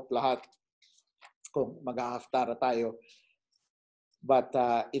masasakop lahat kung mag-haftara tayo. But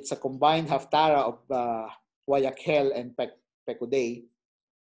it's a combined haftara of Wayakhel and Pekuday.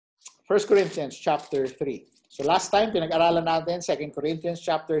 1 Corinthians chapter 3. So last time, pinag-aralan natin 2 Corinthians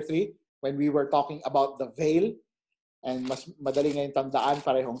chapter 3 when we were talking about the veil. And mas madali ngayon tandaan,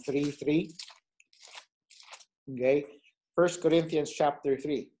 parehong 3:3. Okay? 1 Corinthians chapter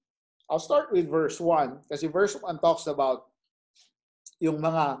 3. I'll start with verse 1 kasi verse 1 talks about yung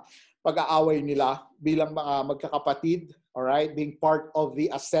mga pag-aaway nila bilang mga magkakapatid, all right, being part of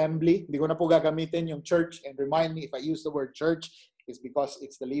the assembly. Hindi ko na po gagamitin yung church, and remind me if I use the word church, it's because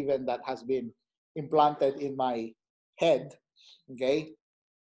it's the leaven that has been implanted in my head. Okay?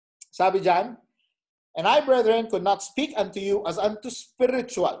 Sabi dyan, and I, brethren, could not speak unto you as unto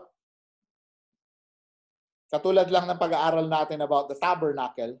spiritual. Katulad lang ng pag-aaral natin about the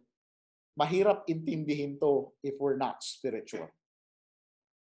tabernacle, mahirap intindihin to if we're not spiritual.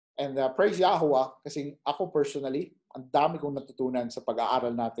 And praise Yahweh, kasi ako personally, ang dami kong natutunan sa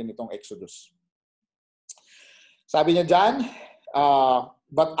pag-aaral natin itong Exodus. Sabi niya dyan,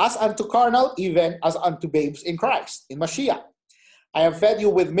 but as unto carnal, even as unto babes in Christ, in Mashiach. I have fed you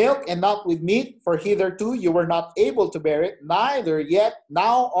with milk and not with meat, for hitherto you were not able to bear it, neither yet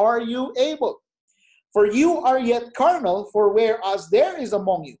now are you able. For you are yet carnal, for whereas there is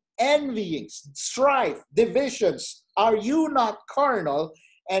among you envyings, strife, divisions, are you not carnal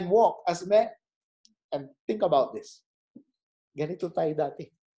and walk as men? And think about this. Ganito tayo dati.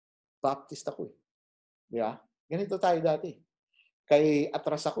 Baptist ako eh. Di ba? Ganito tayo dati. Kay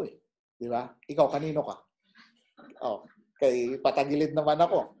atras ako eh. Di ba? Ikaw, kanino ka? Oh, kay patagilid naman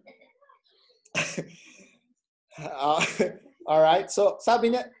ako. Alright, so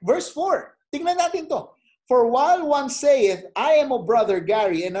sabi niya, verse 4, tingnan natin to. For while one saith, I am of brother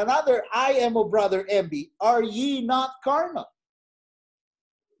Gary, and another, I am of brother MB, are ye not carnal?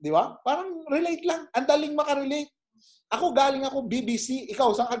 Di ba? Parang relate lang. Ang daling makarelate. Ako galing ako BBC,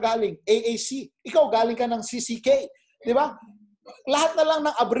 ikaw saan ka galing? AAC. Ikaw galing ka ng CCK. Di ba? Lahat na lang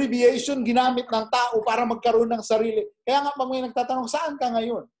ng abbreviation ginamit ng tao para magkaroon ng sarili. Kaya nga pag may nagtatanong, saan ka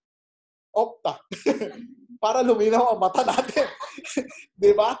ngayon? Opta. Para luminaw ang mata natin. Di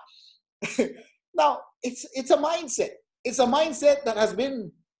ba? Now, it's a mindset. It's a mindset that has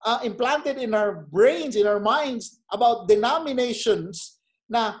been implanted in our brains, in our minds about denominations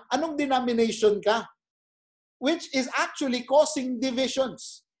na anong denomination ka? Which is actually causing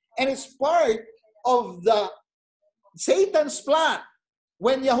divisions. And it's part of the Satan's plan.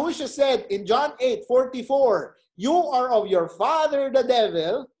 When Yahushua said in John 8:44, you are of your father the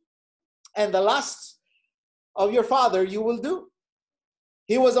devil, and the lusts of your father you will do.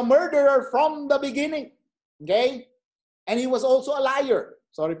 He was a murderer from the beginning. Okay? And he was also a liar.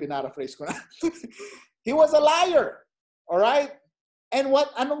 Sorry, pinaraphrase ko na. He was a liar. All right? And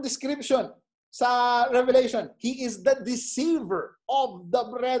anong description sa Revelation? He is the deceiver of the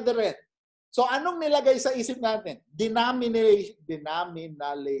brethren. So anong nilagay sa isip natin?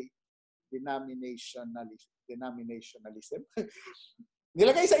 Denominationalism.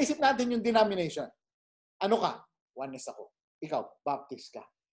 Nilagay sa isip natin yung denomination. Ano ka? Oneness ako. Ikaw, Baptist ka.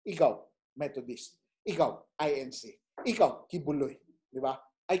 Ikaw, Methodist. Ikaw, INC. Ikaw, Kibuloy. Di ba?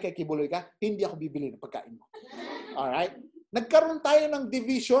 Ay, kay Kibuloy ka, hindi ako bibili ng pagkain mo. Alright? Nagkaroon tayo ng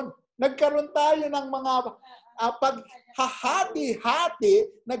division. Nagkaroon tayo ng mga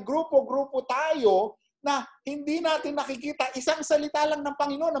paghahati-hati na grupo-grupo tayo na hindi natin nakikita isang salita lang ng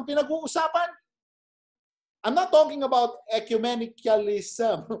Panginoon ang pinag-uusapan. I'm not talking about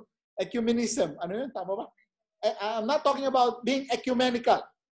ecumenicalism. Ecumenism. Ano yun? Tama ba? I'm not talking about being ecumenical.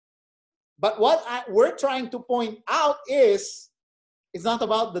 But what we're trying to point out is, it's not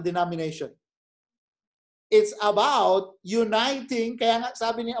about the denomination. It's about uniting, kaya nga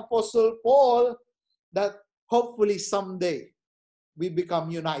sabi ni Apostle Paul, that hopefully someday we become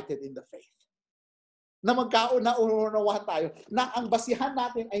united in the faith. Na magkauna-unawahan tayo, na ang basihan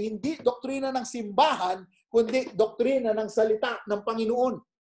natin ay hindi doktrina ng simbahan, kundi doktrina ng salita ng Panginoon.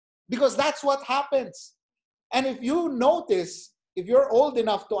 Because that's what happens. And if you notice, if you're old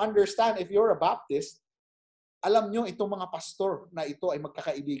enough to understand, if you're a Baptist, alam nyo itong mga pastor na ito ay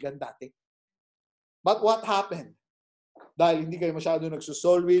magkakaibigan dati. But what happened? Dahil hindi kayo masyado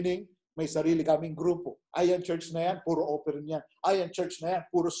nagsusoul winning, may sarili kaming grupo. Ayan, church na yan, puro open yan. Ayan, church na yan,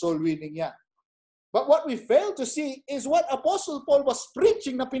 puro soul winning yan. But what we fail to see is what Apostle Paul was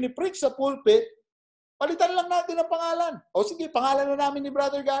preaching na pinipreach sa pulpit, palitan lang natin ang pangalan. O sige, pangalan na namin ni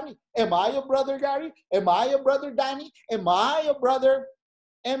Brother Gary. Am I your Brother Gary? Am I your Brother Danny? Am I your Brother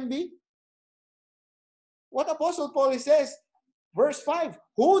MB? What Apostle Paul says, verse 5,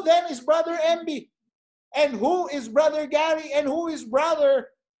 who then is Brother MB? And who is Brother Gary? And who is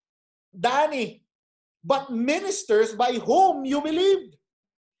Brother Danny? But ministers by whom you believed,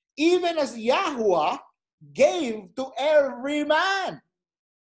 even as Yahuwah gave to every man.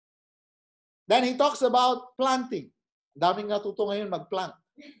 Then he talks about planting. Daming natuto ngayon mag-plant.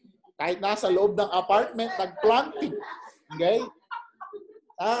 Kahit nasa loob ng apartment, nag-planting. Okay?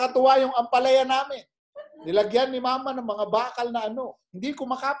 Nakakatuwa yung ampalaya namin. Nilagyan ni mama ng mga bakal na ano. Hindi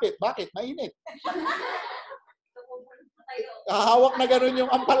kumakapit. Bakit? Mainit. Hahawak na ganun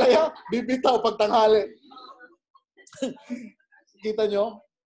yung ampalaya, bibitaw pag tanghali. Kita nyo?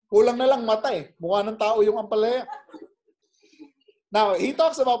 Kulang na lang mata eh. Mukha ng tao yung ampalaya. Now, he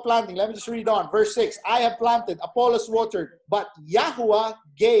talks about planting. Let me just read on. Verse 6. I have planted, Apollos watered, but Yahuwah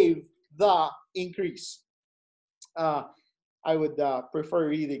gave the increase. I would prefer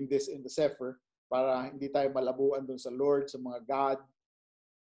reading this in the Sefer para hindi tayo malabuan dun sa Lord, sa mga God.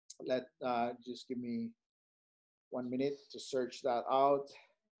 Just give me 1 minute to search that out.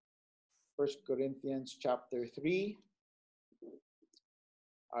 1 Corinthians chapter 3.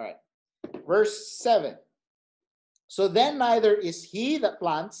 All right. Verse 7. So then neither is he that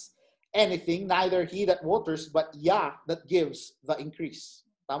plants anything, neither he that waters, but Yah that gives the increase.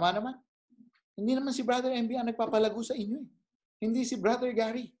 Tama naman? Hindi naman si Brother MB ang nagpapalago sa inyo. Hindi si Brother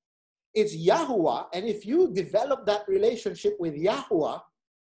Gary. It's Yahuwah, and if you develop that relationship with Yahuwah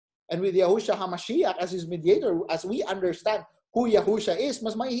and with Yahushua HaMashiach as his mediator, as we understand who Yahushua is,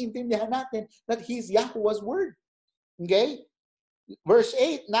 mas maiintindihan natin that he's Yahuwah's word. Okay? Verse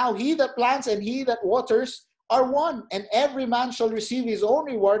 8, now he that plants and he that waters are one, and every man shall receive his own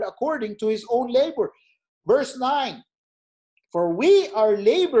reward according to his own labor. Verse 9, for we are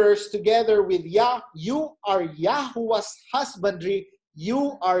laborers together with Yah. You are Yahuwah's husbandry.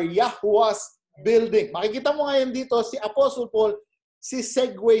 You are Yahuwah's building. Makikita mo ngayon dito, si Apostle Paul, si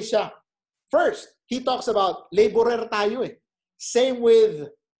segue siya. First, he talks about laborer tayo eh. Same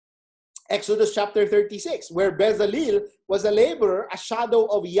with Exodus chapter 36, where Bezalel was a laborer, a shadow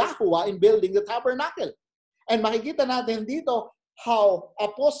of Yahuwah in building the tabernacle. And makikita natin dito how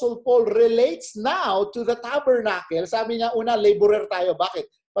Apostle Paul relates now to the tabernacle. Sabi niya, una, laborer tayo. Bakit?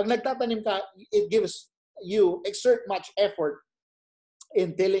 Pag nagtatanim ka, it gives you exert much effort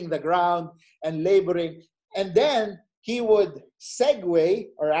in tilling the ground and laboring. And then, he would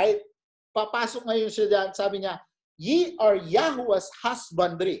segue, alright? Papasok ngayon siya dyan, sabi niya, ye are Yahuwah's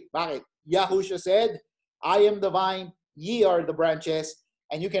husbandry. Bakit? Yahushua said, I am the vine, ye are the branches.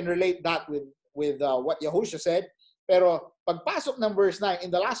 And you can relate that with what Yahushua said. Pero pagpasok ng verse 9,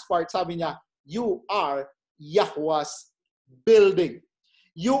 in the last part, sabi niya, you are Yahuwah's building.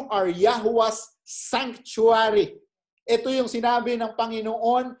 You are Yahuwah's sanctuary. Ito yung sinabi ng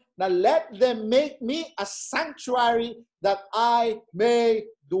Panginoon na let them make me a sanctuary that I may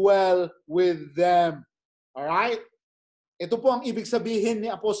dwell with them. Alright? Ito po ang ibig sabihin ni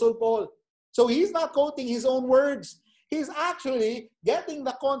Apostle Paul. So he's not quoting his own words. He's actually getting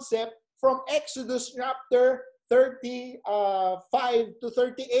the concept from Exodus chapter 35 to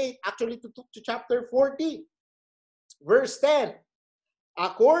 38, actually to chapter 40. Verse 10,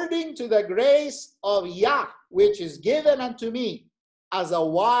 according to the grace of Yah, which is given unto me as a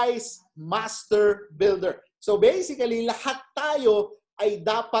wise master builder. So basically, lahat tayo ay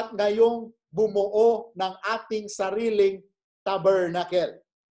dapat ngayong bumuo ng ating sariling tabernacle.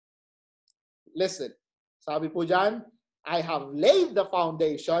 Listen, sabi po dyan, I have laid the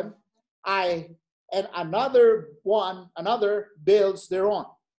foundation, and another builds thereon.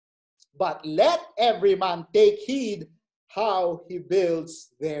 But let every man take heed how he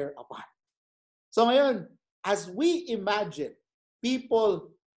builds thereupon. So ngayon, as we imagine people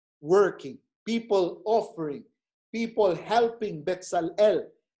working, people offering, people helping Betzalel,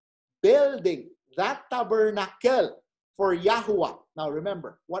 building that tabernacle for Yahuwah. Now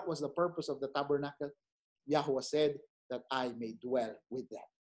remember, what was the purpose of the tabernacle? Yahuwah said that I may dwell with them.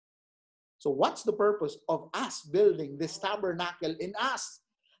 So what's the purpose of us building this tabernacle in us?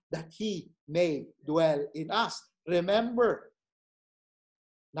 That He may dwell in us. Remember,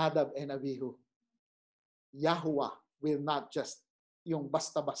 Nadab and Abihu, Yahuwah will not just yung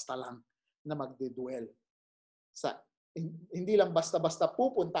basta-basta lang na magdedwell. Hindi lang basta-basta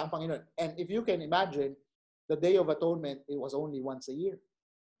pupunta ang Panginoon. And if you can imagine, the Day of Atonement, it was only once a year.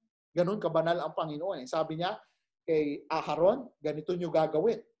 Ganun kabanal ang Panginoon. Sabi niya kay Aharon, ganito niyo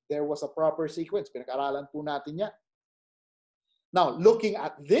gagawin. There was a proper sequence. Pinag-aralan po natin yan. Now, looking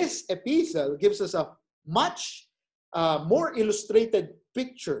at this epistle gives us a much more illustrated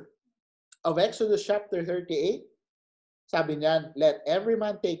picture of Exodus chapter 38. Sabi niyan, let every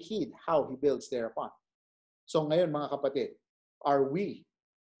man take heed how he builds thereupon. So ngayon mga kapatid,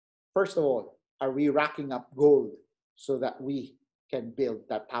 first of all, are we racking up gold so that we can build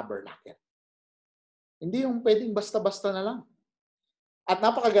that tabernacle? Hindi yung pwedeng basta-basta na lang. At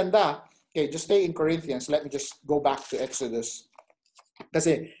napakaganda, okay, just stay in Corinthians. Let me just go back to Exodus.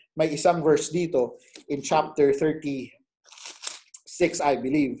 Kasi may isang verse dito in chapter 36, I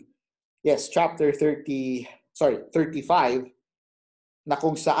believe. Yes, chapter 35. na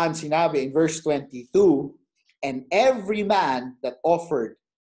kung saan sinabi in verse 22, and every man that offered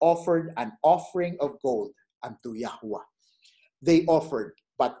an offering of gold unto Yahweh. They offered,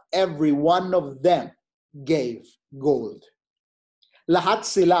 but every one of them gave gold. Lahat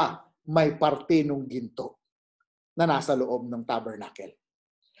sila may parte ng ginto na nasa loob ng tabernacle.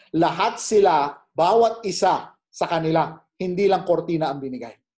 Lahat sila, bawat isa sa kanila, hindi lang kortina ang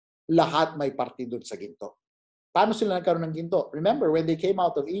binigay. Lahat may parte doon sa ginto. Paano sila nagkaroon ng ginto? Remember, when they came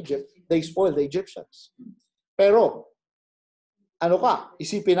out of Egypt, they spoiled the Egyptians. Pero,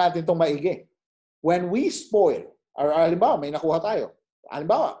 isipin natin itong maigi. When we spoil, or halimbawa, may nakuha tayo.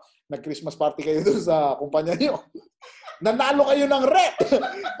 Halimbawa, nag-Christmas party kayo doon sa kumpanya niyo. Nanalo kayo ng rep.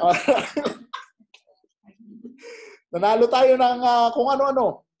 Nanalo tayo ng kung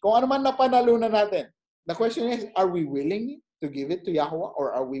ano-ano. Kung ano man napanalunan natin. The question is, are we willing to give it to Yahweh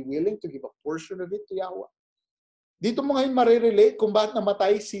or are we willing to give a portion of it to Yahweh? Dito mo ngayon marirelate kung bakit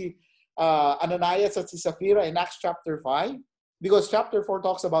namatay si Ananias at si Sapphira in Acts chapter 5. Because chapter 4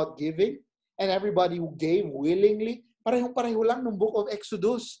 talks about giving and everybody who gave willingly. Parehong-pareho lang ng book of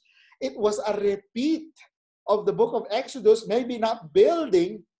Exodus. It was a repeat of the book of Exodus, maybe not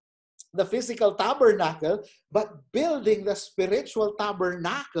building the physical tabernacle, but building the spiritual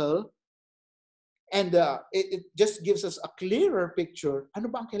tabernacle. And it just gives us a clearer picture. Ano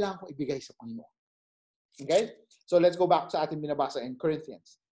ba ang kailangan kong ibigay sa Panginoon? Okay? So let's go back sa ating binabasa in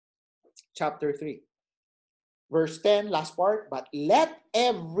Corinthians. Chapter 3. Verse 10, last part. But let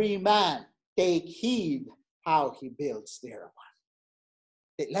every man take heed how he builds thereupon.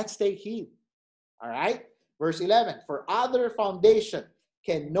 Let's take heed. All right? Verse 11. For other foundation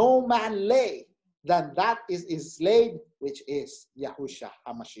can no man lay than that is laid, which is Yahushua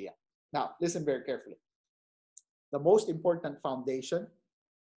HaMashiach. Now, listen very carefully. The most important foundation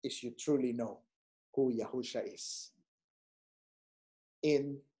is you truly know who Yahushua is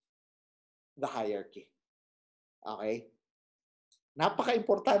in the hierarchy. Okay?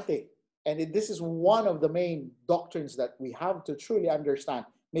 Napaka-importante. And this is one of the main doctrines that we have to truly understand.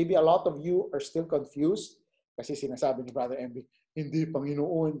 Maybe a lot of you are still confused kasi sinasabi ni Brother MB, hindi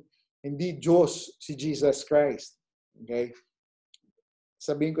Panginoon, hindi Diyos si Jesus Christ. Okay?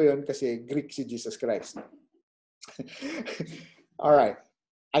 Sabihin ko yun kasi Greek si Jesus Christ. All right.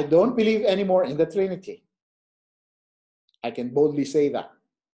 I don't believe anymore in the Trinity. I can boldly say that.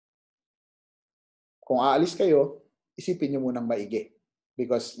 Kung aalis kayo, isipin niyo munang maigi.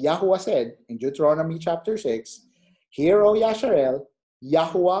 Because Yahuwah said in Deuteronomy chapter 6, Hear, O Yasharel,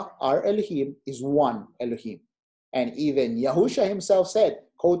 Yahuwah, our Elohim, is one Elohim. And even Yahushua himself said,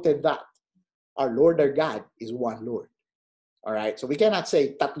 quoted that, our Lord, our God, is one Lord. All right? So we cannot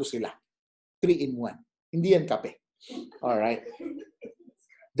say, tatlo sila. 3 in 1. Hindi yan kape. All right?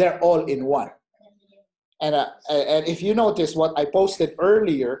 They're all in one. And if you notice what I posted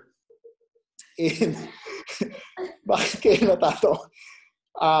earlier in... Bakit kayo natato?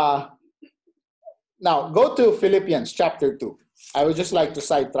 Now, go to Philippians chapter 2. I would just like to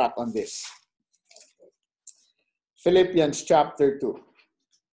sidetrack on this. Philippians chapter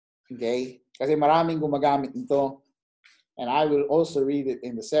 2. Okay? Kasi maraming gumagamit nito. And I will also read it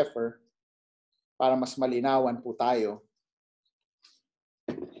in the Sefer para mas malinawan po tayo.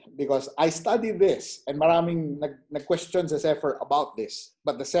 Because I studied this and maraming nag-question sa Sefer about this.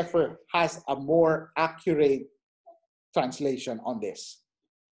 But the Sefer has a more accurate translation on this.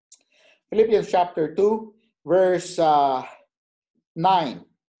 Philippians chapter 2, verse 9.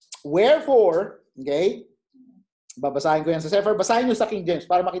 Wherefore, okay, babasahin ko yan sa Sefer. Basahin nyo sa King James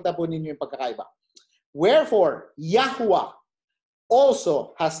para makita po ninyo yung pagkakaiba. Wherefore, Yahuwah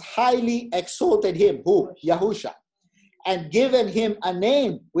also has highly exalted him, who? Yahusha, and given him a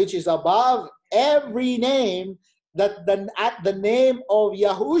name which is above every name, that at the name of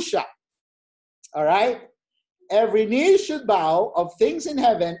Yahusha, all right, every knee should bow of things in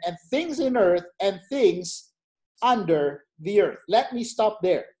heaven and things in earth and things under the earth. Let me stop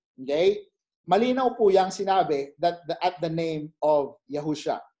there. Okay? Malinaw po yung sinabi that at the name of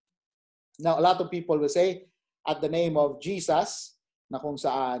Yahusha. Now, a lot of people will say, at the name of Jesus, na kung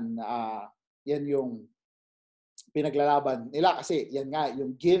saan yan yung pinaglalaban nila kasi yan nga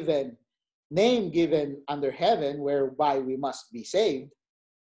yung name given under heaven whereby we must be saved.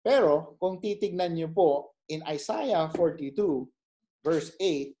 Pero kung titignan niyo po in Isaiah 42 verse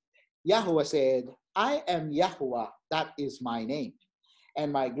 8, Yahuwah said, I am Yahuwah, that is my name.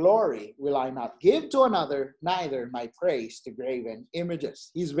 And my glory will I not give to another, neither my praise to graven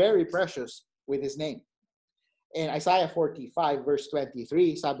images. He's very precious with his name. In Isaiah 45 verse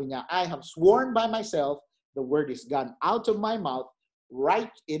 23, sabi niya, I have sworn by myself, the word is gone out of my mouth,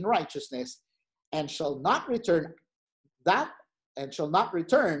 right in righteousness, and shall not return that and shall not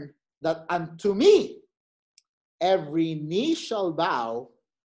return, that unto me every knee shall bow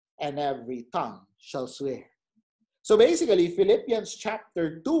and every tongue shall swear. So basically, Philippians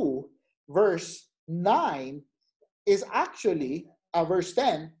chapter 2, verse 9 is actually, verse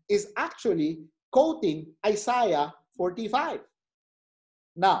 10 is actually quoting Isaiah 45.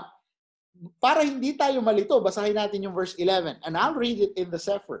 Now, para hindi tayo malito, basahin natin yung verse 11. And I'll read it in the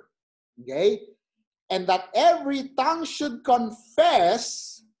Sefer. Okay? And that every tongue should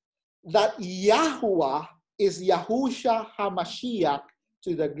confess that Yahuwah is Yahusha HaMashiach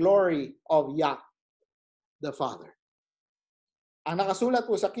to the glory of Yah, the Father. Ang nakasulat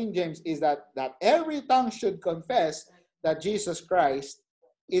po sa King James is that every tongue should confess that Jesus Christ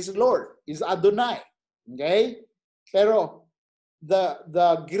is Lord, is Adonai. Okay? Pero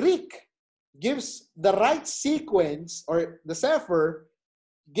the Greek gives the right sequence, or the Sefer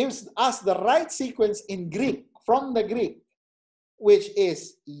gives us the right sequence in Greek, from the Greek, which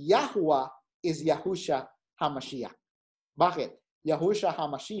is Yahuwah is Yahusha HaMashiach. Bakit? Yahusha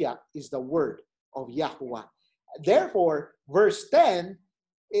HaMashiach is the word of Yahuwah. Therefore, verse 10,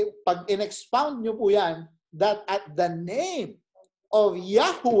 pag in-expound nyo po yan, that at the name of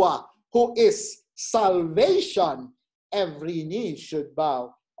Yahuwah, who is salvation, every knee should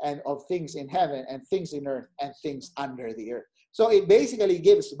bow, and of things in heaven, and things in earth, and things under the earth. So it basically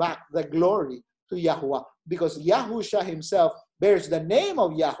gives back the glory to Yahuwah, because Yahusha himself bears the name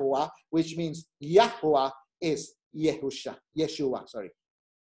of Yahuwah, which means Yahuwah is Yeshua.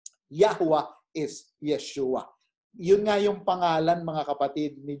 Yahuwah is Yeshua. Yun nga yung pangalan, mga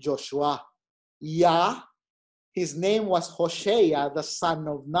kapatid, ni Joshua. Yah, his name was Hosea, the son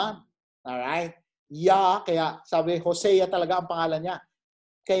of Nun. Alright? Yah, kaya sabi, Hosea talaga ang pangalan niya.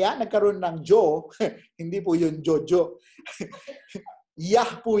 Kaya nagkaroon ng Jo, hindi po yun Jojo.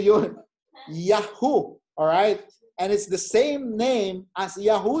 Yah po yun. Yahu. Alright? And it's the same name as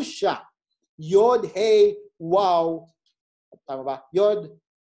Yahusha. Yod, Hey, Waw. Tama ba? Yod,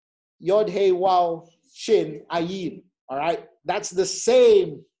 Hey, Waw, Shin, Ayin. Alright? That's the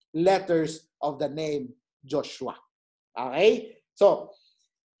same letters of the name Joshua. Okay? So,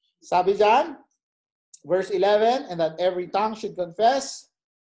 sabi dyan, verse 11, and that every tongue should confess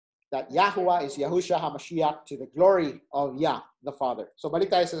that Yahuwah is Yahusha HaMashiach to the glory of Yah, the Father. So,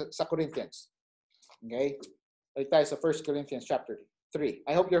 balik tayo sa Corinthians. Okay? Balik tayo sa 1 Corinthians chapter 3.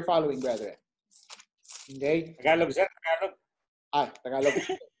 I hope you're following, brethren. Okay? Tagalog, sir. Tagalog. Tagalog.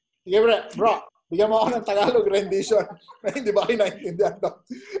 Sige, bro. Bigyan mo ako ng Tagalog rendition. Hindi ba kayo naintindihan to?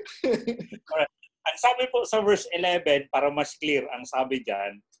 Ang sabi po sa verse 11, para mas clear, ang sabi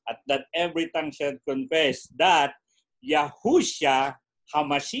dyan, at that every tongue shall confess that Yahusha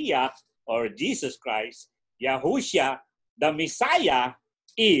HaMashiach, or Jesus Christ, Yahusha, the Messiah,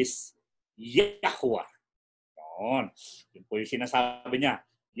 is Yahuwah. Yun. Yun po yung sinasabi niya.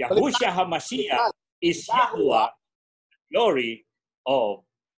 Yahusha HaMashiach is Yahuwah, glory of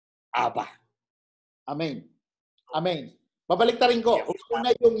Abba. Amen. Amen. Babalik ta rin ko.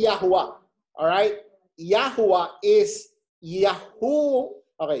 Una yung Yahuwah. Alright? Yahuwah is Yahu.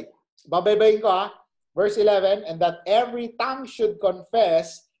 Okay. Babaybayin ko ha. Verse 11, and that every tongue should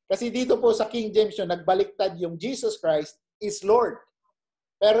confess, kasi dito po sa King James yun, nagbaliktad yung Jesus Christ is Lord.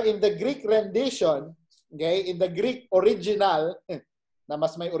 Pero in the Greek rendition, okay, in the Greek original, na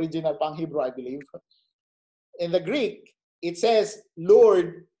mas may original pang Hebrew, I believe. In the Greek, it says,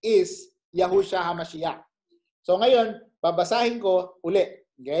 Lord is Yahusha HaMashiach. So ngayon, babasahin ko uli,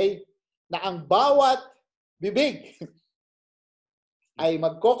 okay, na ang bawat bibig ay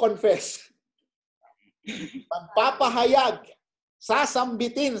magko-confess, magpapahayag,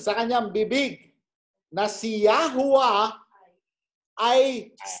 sasambitin sa kanyang bibig na si Yahuwah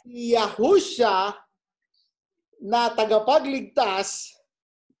ay si Yahusha na tagapagligtas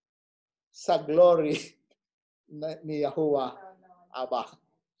sa glory ni Yahuwah Abba.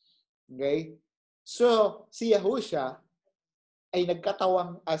 Okay? So, si Yahusha ay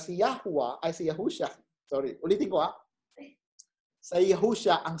nagkatawang, si Yahuwah ay si Yahusha. Sorry, ulitin ko ha. Sa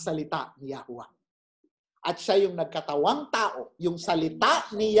Yahusha ang salita ni Yahuwah. At siya yung nagkatawang tao, yung salita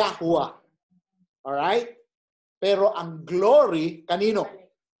ni Yahuwah. Alright? Pero ang glory, kanino?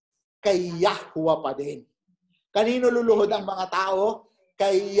 Kay Yahuwah pa din. Kanino luluhod ang mga tao?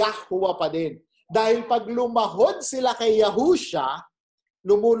 Kay Yahuwah pa din. Dahil pag lumahod sila kay Yahusha,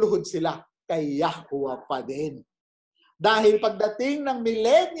 lumuluhod sila kay Yahuwah pa din. Dahil pagdating ng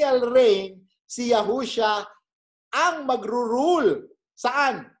millennial reign, si Yahusha ang magro-rule.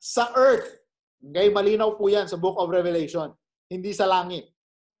 Saan? Sa earth. Okay, malinaw po yan sa Book of Revelation. Hindi sa langit.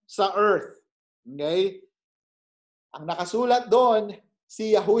 Sa earth. Okay? Ang nakasulat doon,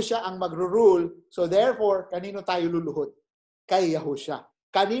 si Yahusha ang magro-rule. So therefore, kanino tayo luluhod? Kay Yahushua.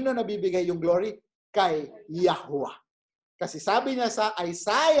 Kanino nabibigay yung glory? Kay Yahuwah. Kasi sabi niya sa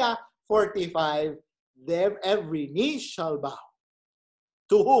Isaiah 45, every knee shall bow.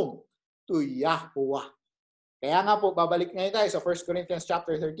 To whom? To Yahuwah. Kaya nga po, babalik ngayon tayo sa 1 Corinthians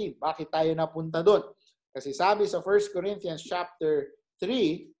chapter 13. Bakit tayo napunta doon? Kasi sabi sa 1 Corinthians chapter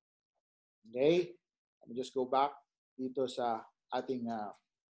 3, okay, let me just go back dito sa ating,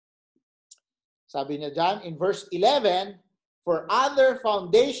 sabi niya dyan, in verse 11, for other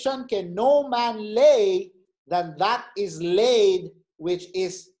foundation can no man lay than that is laid, which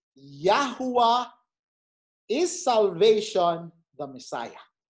is Yahuwah, is salvation, the Messiah.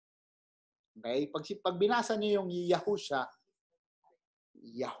 Okay? Pag binasa niyo yung Yahushua,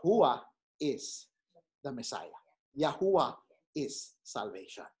 Yahuwah is the Messiah. Yahuwah is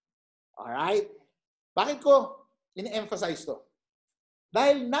salvation. Alright? Bakit ko in-emphasize to?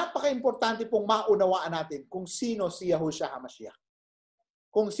 Dahil napaka-importante pong maunawaan natin kung sino si Yahushua HaMashiach.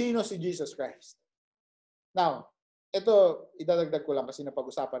 Kung sino si Jesus Christ. Now, ito, idadagdag ko lang kasi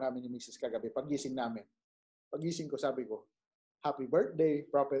napag-usapan namin ni Mrs. kagabi. Paggising namin. Paggising ko, sabi ko, Happy birthday,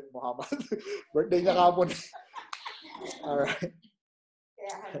 Prophet Muhammad. Birthday niya kahapon. Alright.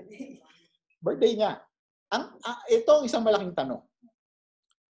 Birthday niya. Ito ang isang malaking tanong.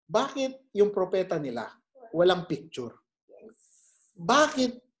 Bakit yung propeta nila walang picture?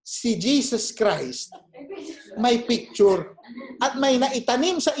 Bakit si Jesus Christ may picture at may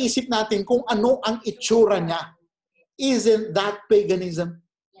naitanim sa isip natin kung ano ang itsura niya? Isn't that paganism?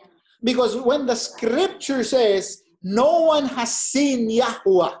 Because when the scripture says, no one has seen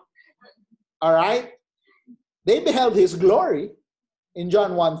Yahuwah. All right? They beheld His glory in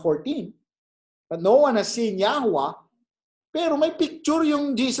John 1:14. But no one has seen Yahuwah. Pero may picture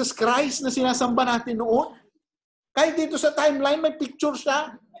yung Jesus Christ na sinasamba natin noon. Kahit dito sa timeline, may picture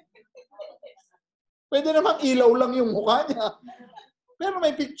siya. Pwede namang ilaw lang yung mukha niya. Pero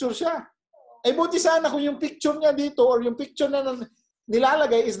may picture siya. Eh buti sana kung yung picture niya dito or yung picture na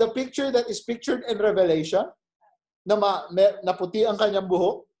nilalagay is the picture that is pictured in Revelation. Na puti ang kanyang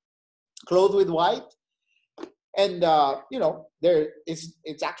buhok, clothed with white, and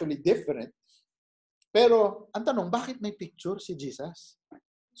it's actually different. Pero ang tanong, bakit may picture si Jesus?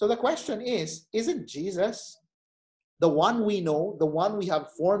 So the question is, isn't Jesus the one we know, the one we have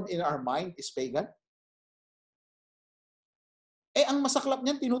formed in our mind is pagan? Eh ang masaklap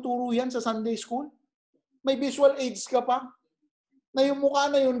niyan, tinuturo yan sa Sunday school. May visual aids ka pa na yung mukha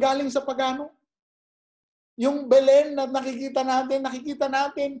na yun galing sa pagano. Yung Belen na nakikita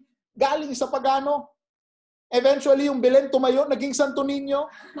natin galing sa pagano. Eventually, yung Belen tumayo, naging Santo Niño.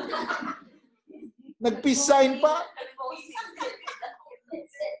 Nag-peace sign pa.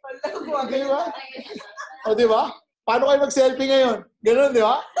 Di ba? O, di ba? Paano kayo mag-selfie ngayon? Ganun, di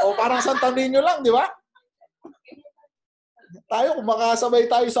ba? O, parang Santo Niño lang, di ba? Tayo, kung makasabay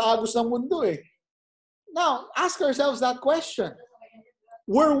tayo sa agos ng mundo eh. Now, ask ourselves that question.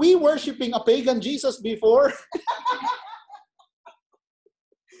 Were we worshiping a pagan Jesus before?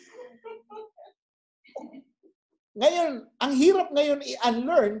 Ngayon, ang hirap ngayon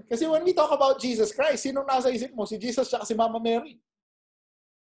i-unlearn kasi when we talk about Jesus Christ, sinong nasa isip mo? Si Jesus at si Mama Mary.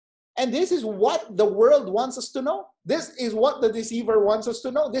 And this is what the world wants us to know. This is what the deceiver wants us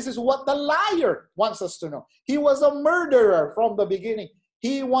to know. This is what the liar wants us to know. He was a murderer from the beginning.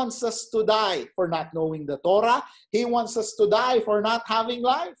 He wants us to die for not knowing the Torah. He wants us to die for not having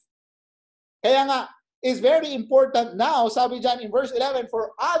life. Kaya nga, it's very important now, sabi dyan in verse 11,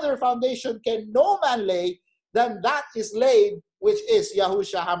 for other foundation can no man lay than that is laid, which is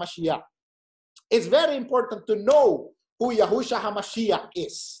Yahushua HaMashiach. It's very important to know who Yahushua HaMashiach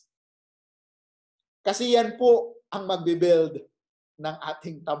is. Kasi yan po ang magbibuild ng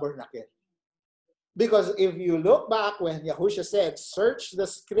ating tabernacle. Because if you look back when Yahushua said, search the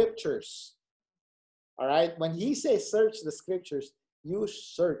scriptures. All right? When he says search the scriptures, you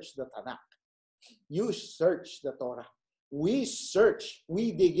search the Tanakh. You search the Torah. We search,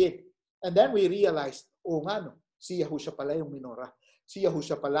 we dig in. And then we realize, oh nga no, si Yahushua pala yung menorah. Si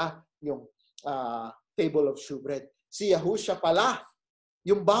Yahushua pala yung table of shewbread. Si Yahushua pala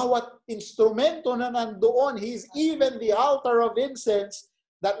yung bawat instrumento na nandoon. He's even the altar of incense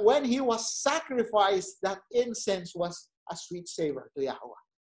that when he was sacrificed, that incense was a sweet savor to Yahweh.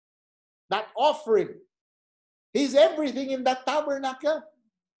 That offering. He's everything in that tabernacle.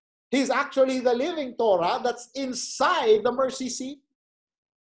 He's actually the living Torah that's inside the mercy seat.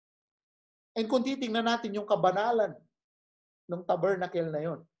 And kung titingnan natin yung kabanalan ng tabernacle na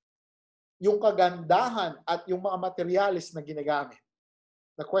yun, yung kagandahan at yung mga materialis na ginagamit,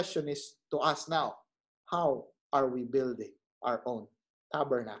 the question is to us now, how are we building our own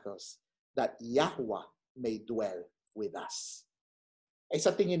tabernacles that Yahweh may dwell with us. Ay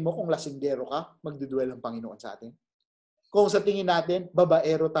sa tingin mo kung lasinggero ka, magduduel ang Panginoon sa atin? Kung sa tingin natin,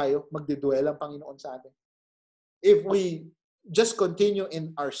 babaero tayo, magduduel ang Panginoon sa atin? If we just continue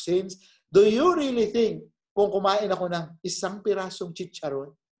in our sins, do you really think kung kumain ako ng isang pirasong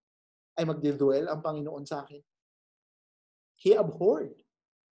chicharon, ay magduduel ang Panginoon sa akin? He abhorred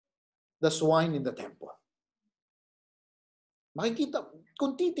the swine in the temple. Makikita,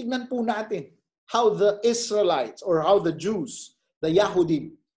 kung titignan po natin how the Israelites or how the Jews, the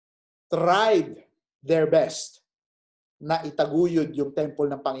Yahudim, tried their best na itaguyod yung temple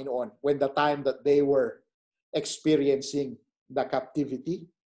ng Panginoon when the time that they were experiencing the captivity,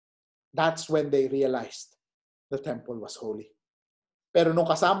 that's when they realized the temple was holy. Pero nung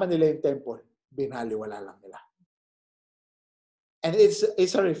kasama nila yung temple, binaliwala lang nila. And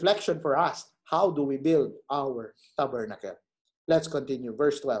it's a reflection for us. How do we build our tabernacle? Let's continue.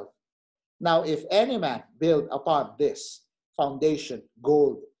 Verse 12. Now, if any man build upon this foundation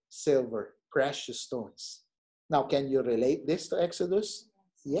gold, silver, precious stones. Now, can you relate this to Exodus?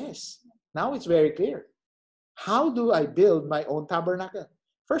 Yes. Now it's very clear. How do I build my own tabernacle?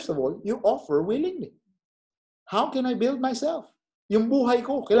 First of all, you offer willingly. How can I build myself? Yung buhay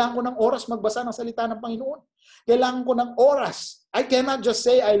ko, kailangan ko ng oras magbasa ng salita ng Panginoon. Kailangan ko ng oras. I cannot just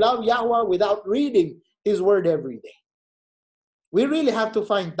say I love Yahweh without reading His Word every day. We really have to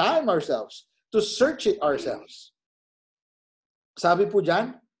find time ourselves to search it ourselves. Sabi po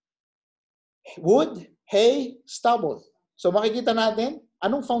dyan, wood, hay, stubble. So makikita natin,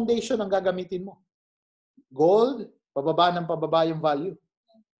 anong foundation ang gagamitin mo? Gold, pababa ng pababa yung value.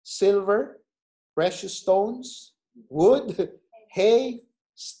 Silver, precious stones, wood, hay,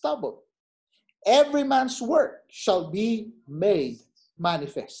 stubble. Every man's work shall be made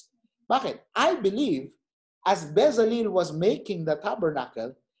manifest. Bakit? I believe, as Bezalel was making the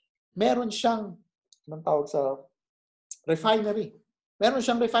tabernacle, meron siyang, anong tawag sa refinery. Meron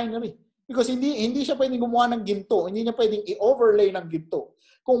siyang refinery. Because hindi siya pwedeng gumawa ng ginto. Hindi niya pwedeng i-overlay ng ginto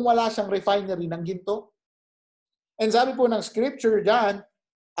kung wala siyang refinery ng ginto. And sabi po ng scripture dyan,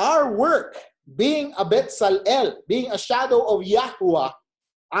 our work, being a Betzalel, being a shadow of Yahuwah,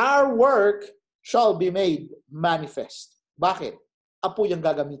 our work shall be made manifest. Bakit? Apo yung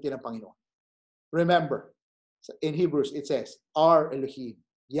gagamitin ng Panginoon. Remember, in Hebrews it says, our Elohim,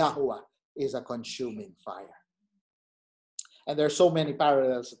 Yahuwah, is a consuming fire. And there are so many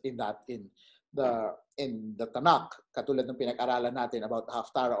parallels in that in the Tanakh, katulad ng pinag-aralan natin about the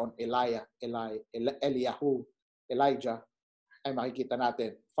Haftarah on Eliyahu, Elijah, ay makikita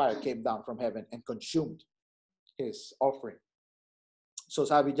natin, fire came down from heaven and consumed his offering. So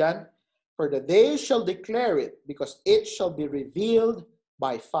sabi dyan, for the day shall declare it, because it shall be revealed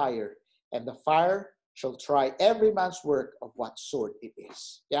by fire, and the fire shall try every man's work of what sort it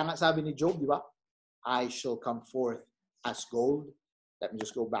is. Kaya nga sabi ni Job, di ba? I shall come forth as gold. Let me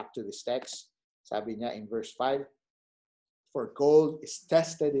just go back to this text. Sabi niya in verse 5, for gold is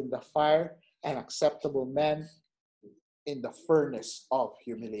tested in the fire, and acceptable men in the furnace of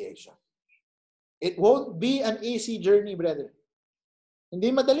humiliation. It won't be an easy journey, brethren. Hindi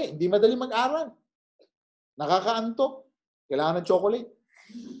madali mag-aral. Nakakaantok. Kailangan ng chocolate.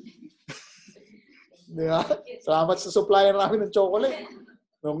 Di ba? Salamat sa supplier namin ng chocolate.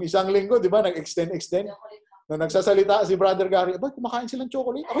 Nung isang linggo, di ba, nag-extend. Nung nagsasalita si Brother Gary, ba, kumakain silang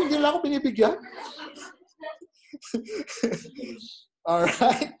chocolate? Ako hindi lang ako binibigyan.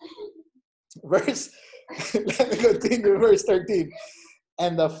 Alright. Let me continue, verse 13.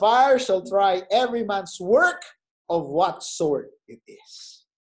 And the fire shall try every man's work of what sort it is.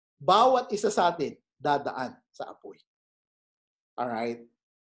 Bawat isa sa atin, dadaan sa apoy. Alright?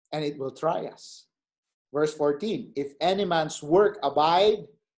 And it will try us. Verse 14, if any man's work abide,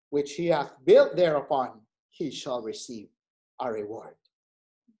 which he hath built thereupon, he shall receive a reward.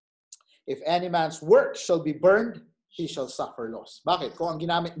 If any man's work shall be burned, he shall suffer loss. Bakit? Kung ang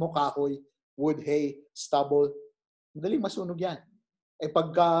ginamit mo kahoy, wood, hay, stubble, madaling masunog yan. Eh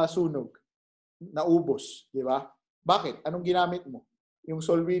pagkasunog, naubos, di ba? Bakit? Anong ginamit mo? Yung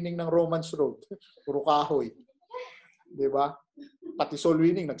soul winning ng Romans Road, puro kahoy. Di ba? Pati soul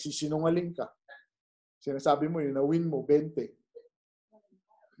winning, nagsisinungaling ka. Sinasabi mo, yung na-win mo, 20.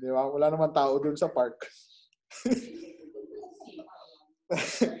 Di ba? Wala naman tao doon sa park.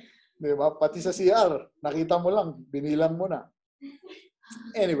 Di ba? Pati sa CR, nakita mo lang, binilang mo na.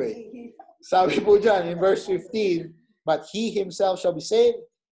 Anyway, sabi po dyan in verse 15, but he himself shall be saved,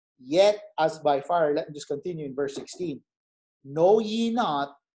 yet as by fire. Let me just continue in verse 16. Know ye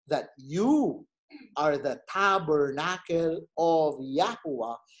not that you are the tabernacle of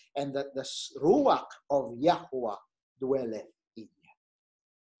Yahuwah, and that the ruach of Yahuwah dwelleth in you.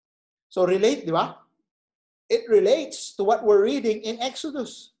 So relate, di ba? it relates to what we're reading in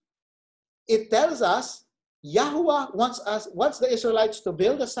Exodus. It tells us Yahweh wants the Israelites to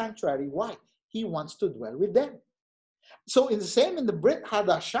build a sanctuary. Why? He wants to dwell with them. So in the same in the Brit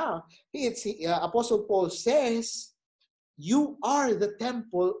Hadashah, Apostle Paul says, you are the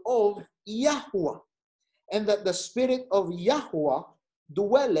temple of Yahweh, and that the Spirit of Yahweh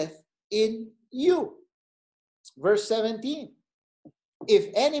dwelleth in you. Verse 17, if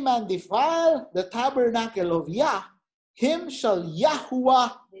any man defile the tabernacle of Yah, him shall Yahweh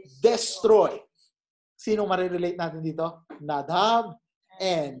destroy. Sino marirelate natin dito? Nadab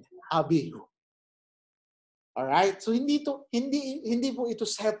and Abihu. Alright? So hindi po ito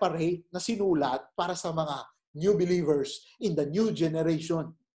separate na sinulat para sa mga new believers in the new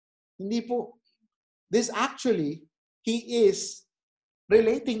generation. Hindi po. This actually, he is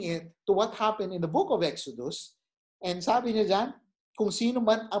relating it to what happened in the book of Exodus. And sabi niya dyan, kung sino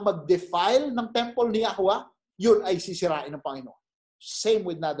man ang mag-defile ng temple ni Yahweh, yun ay sisirain ng Panginoon. Same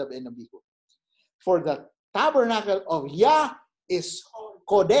with Nadab and Abihu. For the tabernacle of Yah is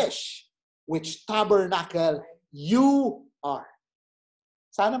Kodesh, which tabernacle you are.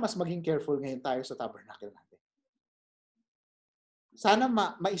 Sana mas maging careful ngayon tayo sa tabernacle natin. Sana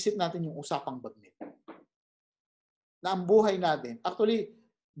maisip natin yung usapang bagnet. Na ang buhay natin, actually,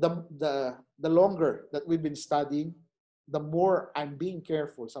 the longer that we've been studying, the more I'm being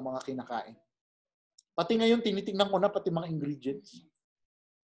careful sa mga kinakain. Pati ngayon, tinitingnan ko na pati mga ingredients.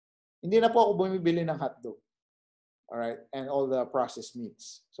 Hindi na po ako bumibili ng hotdog. Alright? And all the processed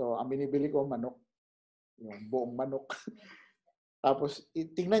meats. So, ang binibili ko, manok. Yung buong manok. Tapos,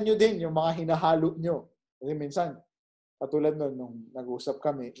 tingnan nyo din yung mga hinahalo nyo. Kasi minsan, katulad nun, nung nag-usap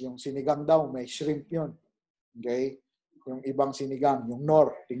kami, yung sinigang daw, may shrimp yun. Okay? Yung ibang sinigang, yung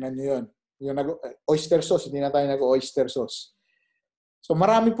nor, tingnan nyo yun. Yung oyster sauce, hindi na tayo nag-oyster sauce. So,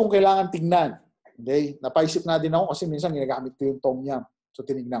 marami pong kailangan tingnan. Okay? Napaisip na din ako kasi minsan ginagamit ko yung tom yum. So,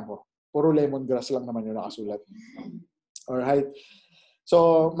 tinignan ko. Puro lemongrass lang naman yung nakasulat. Alright?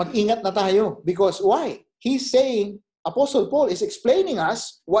 So, mag-ingat na tayo. Because why? He's saying, Apostle Paul is explaining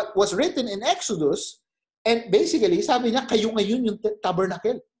us what was written in Exodus. And basically, sabi niya, kayo ngayon yung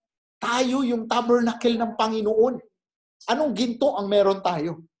tabernacle. Tayo yung tabernacle ng Panginoon. Anong ginto ang meron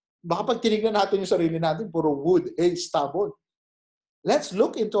tayo? Baka pag tinignan natin yung sarili natin, puro wood, hay, stubble. Let's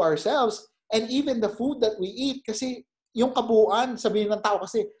look into ourselves and even the food that we eat. Kasi yung kabuuan, sabihin ng tao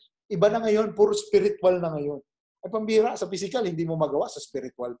kasi, iba na ngayon, puro spiritual na ngayon. Ay pambira, sa physical, hindi mo magawa, sa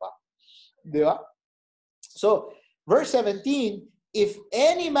spiritual pa. Di ba? So, verse 17, if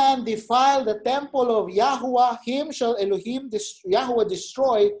any man defile the temple of Yahuwah, him shall Yahuwah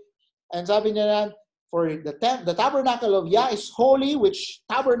destroy. And sabi niya yan, for the tabernacle of Yah is holy, which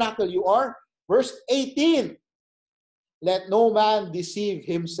tabernacle you are. Verse 18, let no man deceive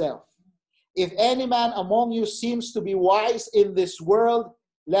himself. If any man among you seems to be wise in this world,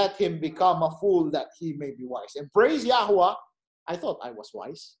 let him become a fool that he may be wise. And praise Yahuwah, I thought I was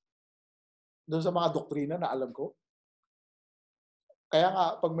wise. Doon sa mga doktrina na alam ko. Kaya nga,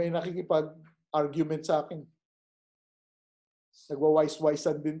 pag may nakikipag-argument sa akin,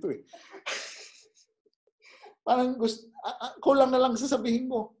 nagwa-wise-wisean din to eh. Parang kulang na lang sasabihin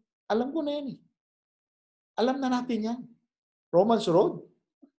mo. Alam ko na yan eh. Alam na natin yan. Romans Road.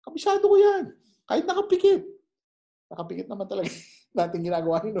 Kabisado ko yan. Kahit nakapikit. Nakapikit naman talaga natin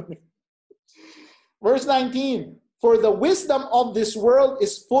ginagawa nun. Verse 19. For the wisdom of this world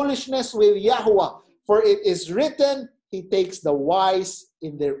is foolishness with Yahuwah. For it is written, He takes the wise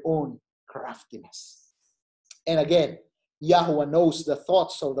in their own craftiness. And again, Yahuwah knows the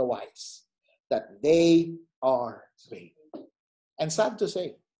thoughts of the wise, that they are vain. And sad to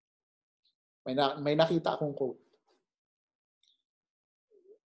say, may nakita akong quote.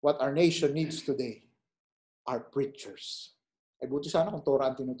 What our nation needs today are preachers. Ay buti sana kung Torah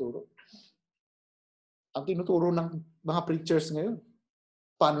ang tinuturo. Ang tinuturo ng mga preachers ngayon,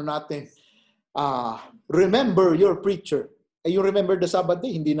 paano natin remember your preacher. Ay yung remember the Sabbath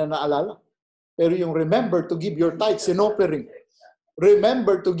day, hindi na naalala. Pero yung remember to give your tithes and offering.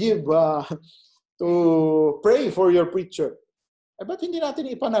 Remember to give, to pray for your preacher. Eh ba't hindi natin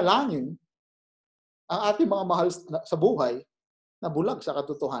ipanalangin ang ating mga mahal sa buhay na bulag sa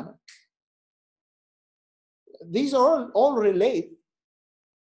katotohanan? These all relate.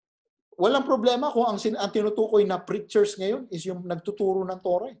 Walang problema kung ang tinutukoy na preachers ngayon is yung nagtuturo ng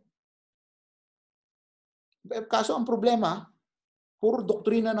Torah. Kaso ang problema, puro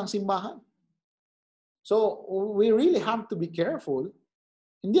doktrina ng simbahan. So, we really have to be careful.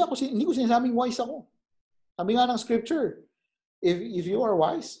 Hindi ko sinasabing wise ako. Sabi nga ng scripture, if you are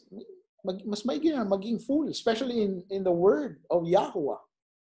wise, mas maigi na maging fool, especially in the word of Yahuwah.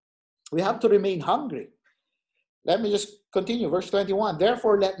 We have to remain hungry. Let me just continue. Verse 21.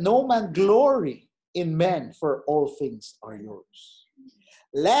 Therefore, let no man glory in men, for all things are yours.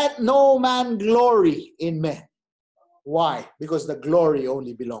 Let no man glory in men. Why? Because the glory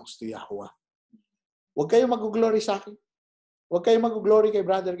only belongs to Yahweh. Huwag kayo mag-glory sa akin. Huwag kayo mag-glory kay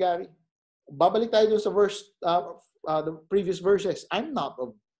Brother Gary. Babalik tayo dun sa verse, the previous verses. I'm not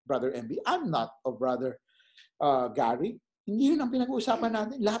of Brother MB. I'm not of Brother Gary. Hindi yun ang pinag-uusapan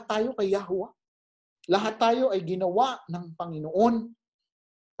natin. Lahat tayo kay Yahweh. Lahat tayo ay ginawa ng Panginoon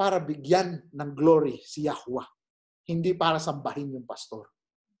para bigyan ng glory si Yahweh. Hindi para sambahin yung pastor.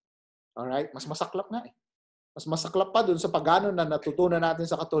 Alright? Mas masaklap nga eh. Mas masaklap pa dun sa pagano na natutunan natin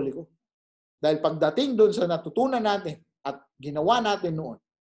sa Katoliko. Dahil pagdating dun sa natutunan natin at ginawa natin noon,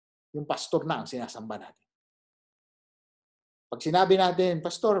 yung pastor na ang sinasamba natin. Pag sinabi natin,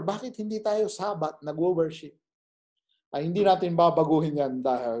 Pastor, bakit hindi tayo Sabat nag-worship? Ay hindi natin babaguhin yan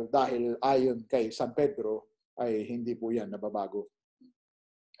dahil ayon kay San Pedro ay hindi po yan nababago.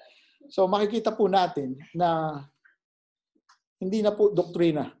 So makikita po natin na hindi na po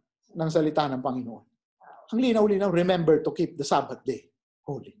doktrina ng salita ng Panginoon. Ang linaw-linaw, remember to keep the Sabbath day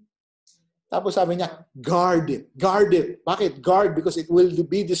holy. Tapos sabi niya, guard it. Guard it. Bakit? Guard because it will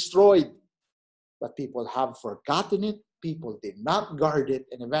be destroyed. But people have forgotten it. People did not guard it.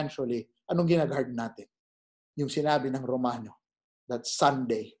 And eventually, anong ginaguard natin? Yung sinabi ng Romano that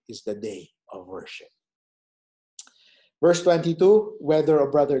Sunday is the day of worship. Verse 22, whether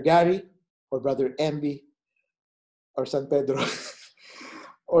of Brother Gary or Brother Emby or San Pedro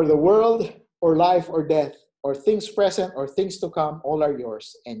or the world or life or death or things present or things to come, all are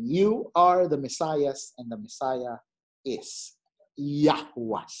yours. And you are the Messiahs and the Messiah is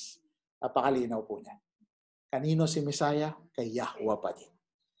Yahweh's. Napakalinaw po niya. Kanino si Messiah? Kay Yahweh pa din.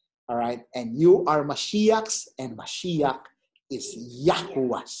 Alright? And you are Mashiachs and Mashiach is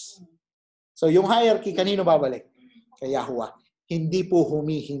Yahweh's. So yung hierarchy, kanino babalik? Kay Yahweh. Hindi po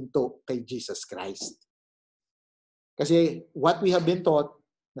humihinto kay Jesus Christ. Kasi what we have been taught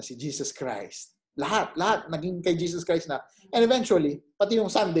na si Jesus Christ, lahat naging kay Jesus Christ na. And eventually, pati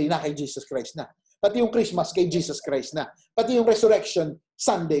yung Sunday na kay Jesus Christ na. Pati yung Christmas kay Jesus Christ na. Pati yung Resurrection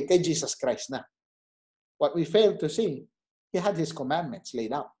Sunday kay Jesus Christ na. What we failed to see, He had His commandments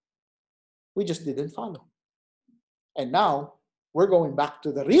laid out. We just didn't follow. And now, we're going back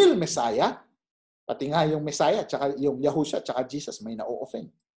to the real Messiah. Pati nga yung Messiah, tsaka yung Yahushua, tsaka Jesus may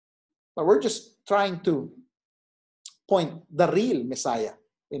na-offend. But we're just trying to point the real Messiah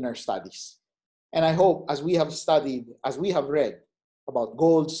in our studies. And I hope as we have studied, as we have read about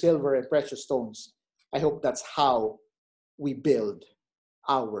gold, silver, and precious stones, I hope that's how we build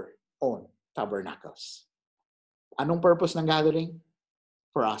our own tabernacles. Anong purpose ng gathering?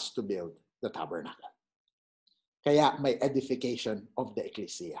 For us to build the tabernacle. Kaya may edification of the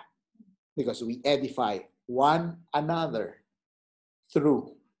ecclesia. Because we edify one another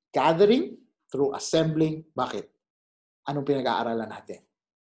through gathering, through assembling. Bakit? Anong pinag-aaralan natin?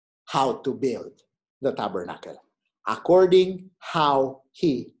 How to build the tabernacle. According how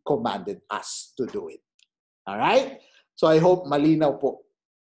He commanded us to do it. Alright? So I hope malinaw po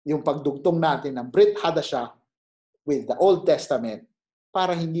yung pagdugtong natin ng Brit Hadashah with the Old Testament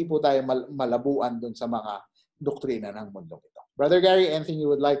para hindi po tayo malabuan dun sa mga doktrina ng mundong ito. Brother Gary, anything you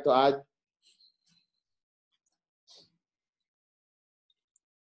would like to add?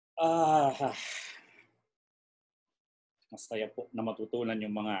 Masaya po na matutunan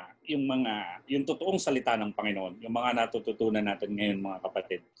yung totoong salita ng Panginoon, yung mga natututunan natin ngayon mga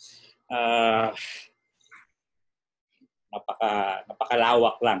kapatid.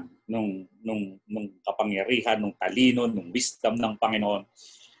 Napakalawak lang nung kapangyarihan, nung talino, nung wisdom ng Panginoon.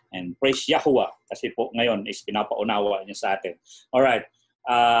 And praise Yahweh kasi po ngayon is pinapaunawa niya sa atin. Alright.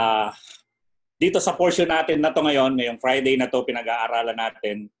 Dito sa portion natin na to ngayong Friday na to, pinag-aaralan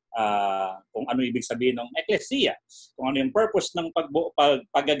natin kung ano ibig sabihin ng ecclesia, kung ano yung purpose ng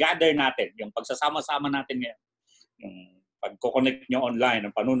pag-gather natin, yung pagsasama-sama natin ngayon, yung pag-connect nyo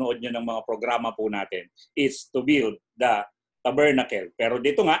online, ang panunood nyo ng mga programa po natin is to build the tabernacle. Pero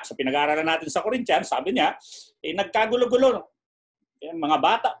dito nga, sa pinag-aaralan natin sa Corinthians, sabi niya, nagkagulo-gulo. Mga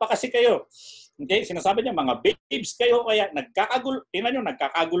bata pa kasi kayo. Okay? Sinasabi niya, mga babes kayo, kaya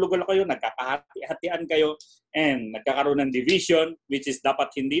nagkakagulo-gulo kayo, nagkakahati-hatian kayo, and nagkakaroon ng division, which is dapat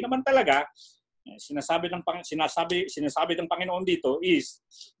hindi naman talaga. Sinasabi ng Panginoon dito is,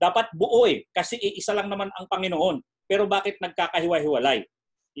 dapat buo kasi iisa lang naman ang Panginoon. Pero bakit nagkakahiwa-hiwalay?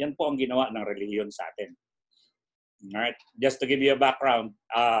 Yan po ang ginawa ng relihiyon sa atin. Alright? Just to give you a background,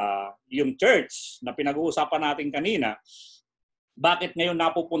 yung church na pinag-uusapan natin kanina, bakit ngayon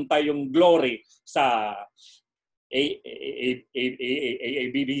napupunta yung glory sa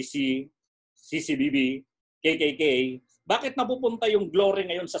ABBC, CCBB, KKK, bakit napupunta yung glory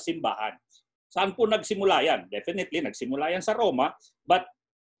ngayon sa simbahan? Saan po nagsimula yan? Definitely, nagsimula yan sa Roma. But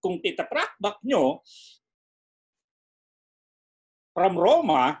kung titatrack back nyo, from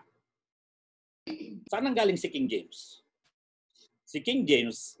Roma, saan ang galing si King James? Si King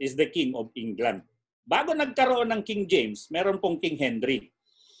James is the King of England. Bago nagkaroon ng King James, meron pong King Henry.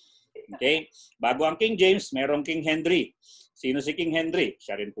 Okay? Bago ang King James, merong King Henry. Sino si King Henry?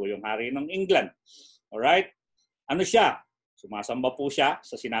 Siya rin po yung hari ng England. Alright? Ano siya? Sumasamba po siya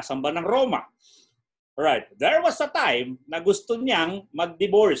sa sinasamba ng Roma. Alright. There was a time na gusto niyang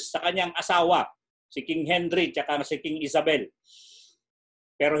mag-divorce sa kanyang asawa, si King Henry at si King Isabel.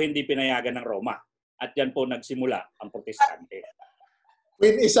 Pero hindi pinayagan ng Roma. At yan po nagsimula ang protestante.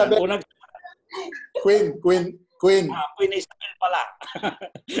 Queen Isabel. Queen. Queen Isabel pala.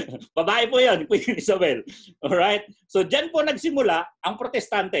 Babae po yan, Queen Isabel. Alright? So, dyan po nagsimula ang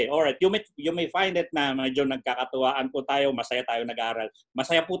protestante. Alright, you may find it na medyo nagkakatuwaan po tayo, masaya tayo nag-aaral.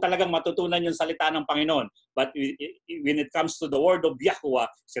 Masaya po talagang matutunan yung salita ng Panginoon. But when it comes to the word of Yahuwah,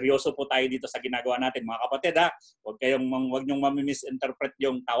 seryoso po tayo dito sa ginagawa natin. Mga kapatid, ha? Huwag niyong mami-misinterpret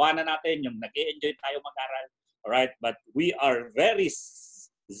yung tawanan natin, yung nag-i-enjoy tayo mag-aral. Alright? But we are very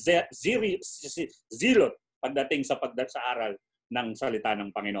zealot pagdating sa aral ng salita ng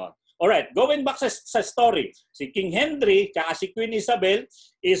Panginoon. Alright, going back sa story. Si King Henry at si Queen Isabel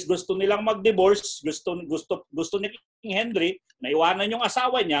is gusto nilang mag-divorce. Gusto ni King Henry na iwanan yung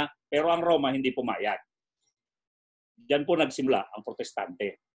asawa niya, pero ang Roma hindi pumayag. Diyan po nagsimula ang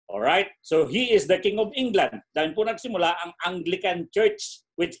protestante. Alright? So he is the King of England. Diyan po nagsimula ang Anglican Church,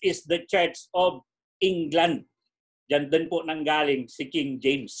 which is the Church of England. Diyan din po nanggaling si King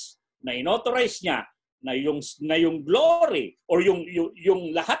James na inauthorize niya na yung glory or yung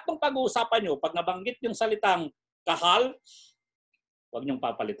lahat ng pag-uusapan nyo, pag nabanggit yung salitang kahal, huwag niyong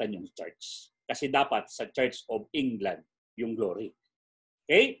papalitan yung church. Kasi dapat sa Church of England yung glory.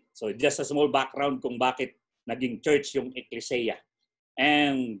 Okay? So just a small background kung bakit naging church yung Ecclesia.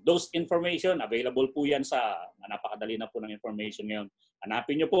 And those information, available po yan napakadali na po ng information ngayon.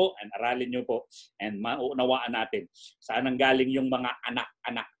 Hanapin nyo po and aralin nyo po and maunawaan natin saan ang galing yung mga anak.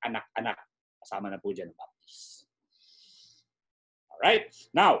 Kasama na po dyan ang Baptist. Alright?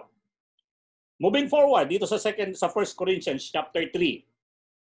 Now, moving forward, dito sa 1 Corinthians chapter 3,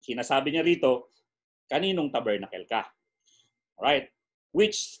 sinasabi niya rito, kaninong tabernacle ka? Alright?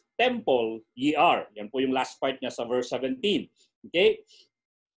 Which temple ye are? Yan po yung last part niya sa verse 17. Okay?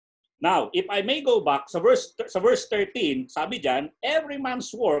 Now, if I may go back sa verse 13, sabi dyan, every man's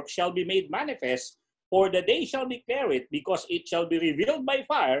work shall be made manifest, for the day shall declare it, because it shall be revealed by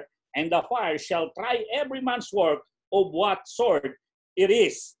fire, and the fire shall try every man's work of what sort it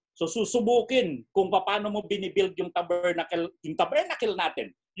is. So susubukin kung paano mo binibuild yung tabernacle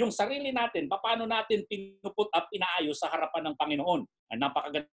natin, yung sarili natin, paano natin pinuput up, inaayos sa harapan ng Panginoon. Ang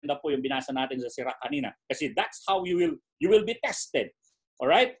napakaganda po yung binasa natin sa sira kanina. Kasi that's how you will be tested.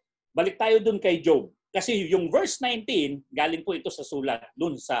 Alright? Balik tayo dun kay Job. Kasi yung verse 19, galing po ito sa sulat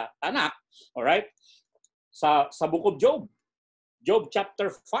dun sa Tanakh. Alright? Sa book of Job. Job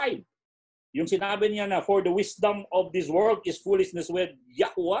chapter 5. Yung sinabi niya na, for the wisdom of this world is foolishness with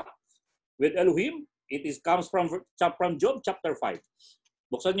Yahuwah, with Elohim. Comes from Job chapter 5.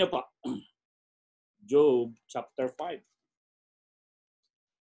 Buksan niyo pa. Job chapter 5.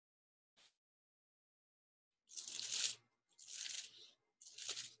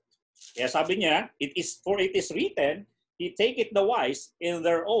 Kaya sabi niya, it is written, he taketh the wise in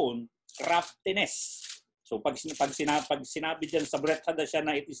their own craftiness. So pag sinabi dyan sa Bret Hadashah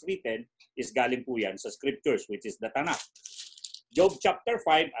na it is written, is galing po yan sa scriptures, which is the Tanakh. Job chapter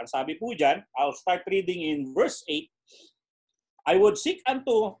 5, ang sabi po dyan, I'll start reading in verse 8. I would seek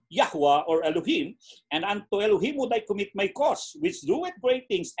unto Yahuwah or Elohim, and unto Elohim would I commit my cause, which doeth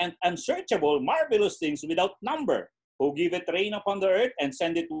great things and unsearchable, marvelous things without number, who giveth rain upon the earth and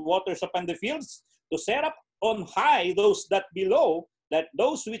sendeth waters upon the fields, to set up on high those that below, that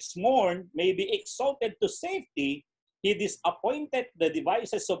those which mourn may be exalted to safety. He disappointed the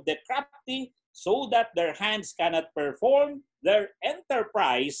devices of the crafty, so that their hands cannot perform their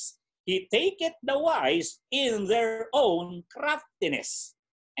enterprise. He taketh the wise in their own craftiness,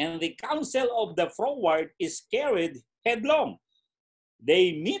 and the counsel of the froward is carried headlong.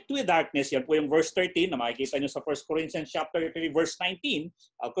 They meet with darkness. Yan po yung verse 13 na makikita nyo sa 1 Corinthians chapter 3, verse 19.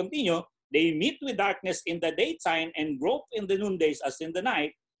 I'll continue. They meet with darkness in the daytime and grope in the noondays as in the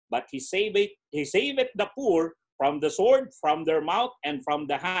night, but he saveth the poor from the sword, from their mouth, and from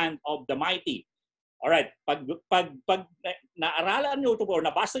the hand of the mighty. Alright, pag naaralan nyo ito po, or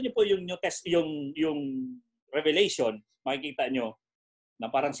nabasa nyo po yung yung Revelation, makikita nyo na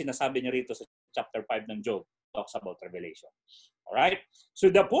parang sinasabi niya rito sa chapter 5 ng Job talks about revelation. Alright?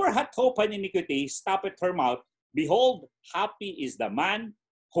 So the poor hath hope and iniquity, stoppeth her mouth. Behold, happy is the man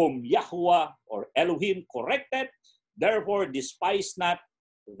whom Yahuwah or Elohim corrected. Therefore despise not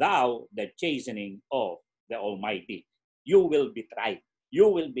thou the chastening of the Almighty. You will be tried. You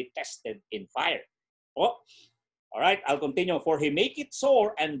will be tested in fire. Oh, all right, I'll continue. For he make it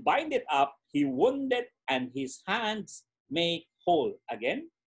sore and bind it up. He wounded and his hands make whole. Again,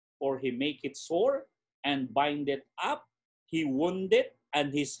 for he make it sore and bind it up. He wounded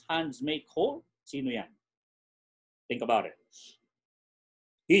and his hands make whole. Sino yan? Think about it.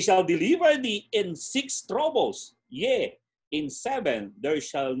 He shall deliver thee in 6 troubles. Yea, in 7 there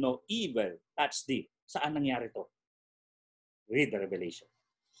shall no evil touch thee. Saan nangyari to? Read the Revelation.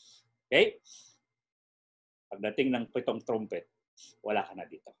 Okay? Pagdating ng 7 trumpet, wala ka na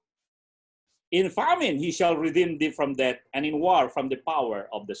dito. In famine, he shall redeem thee from death, and in war from the power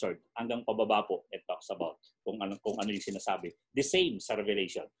of the sword. Hanggang pababa po, it talks about kung ano yung sinasabi. The same sa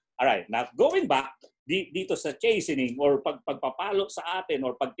Revelation. Alright, now going back dito sa chastening or pagpapalo sa atin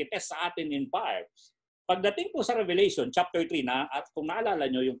or pagtitest sa atin in fire. Pagdating po sa Revelation, chapter 3 na, at kung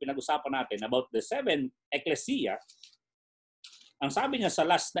naalala nyo yung pinag-usapan natin about the 7 ecclesia, ang sabi niya sa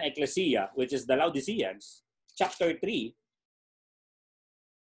last na ecclesia, which is the Laodiceans, chapter 3,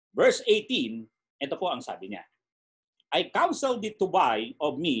 verse 18, ito po ang sabi niya. I counsel thee to buy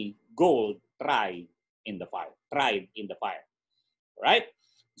of me gold tried in the fire. Tried in the fire. Right?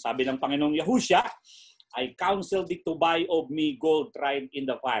 Sabi ng Panginoong Yahushua, I counsel thee to buy of me gold tried in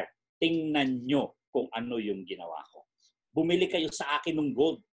the fire. Tingnan nyo kung ano yung ginawa ko. Bumili kayo sa akin ng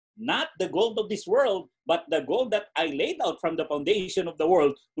gold. Not the gold of this world, but the gold that I laid out from the foundation of the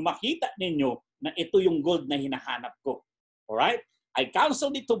world. Kung makita ninyo na ito yung gold na hinahanap ko. Alright? I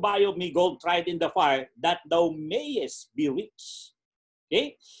counsel thee to buy of me gold tried in the fire, that thou mayest be rich.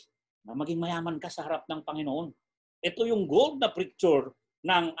 Okay? Na maging mayaman ka sa harap ng Panginoon. Ito yung gold na picture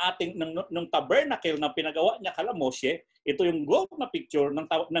ng ating ng tabernacle na pinagawa niya kay Moshe. Ito yung gold na picture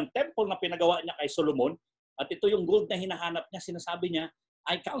ng temple na pinagawa niya kay Solomon. At ito yung gold na hinahanap niya. Sinasabi niya,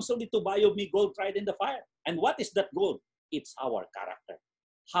 I counsel thee to buy of me gold tried in the fire. And what is that gold? It's our character.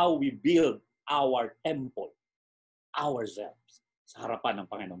 How we build our temple. Ourselves. Sa harapan ng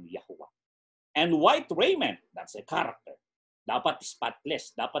Panginoong Yahuwah. And white raiment, that's a character. Dapat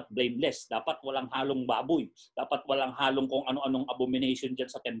spotless, dapat blameless, dapat walang halong baboy, dapat walang halong kung ano-anong abomination dyan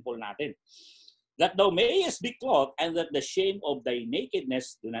sa temple natin. That thou mayest be clothed, and that the shame of thy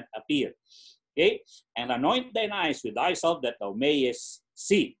nakedness do not appear. Okay? And anoint thine eyes with thyself, that thou mayest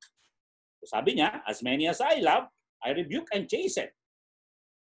see. So sabi niya, as many as I love, I rebuke and chasten.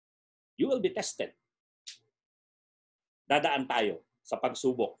 You will be tested. Dadaan tayo sa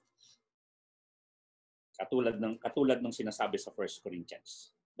pagsubok. Katulad ng sinasabi sa 1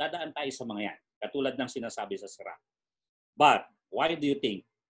 Corinthians. Dadaan tayo sa mga yan. Katulad ng sinasabi sa Sira. But, why do you think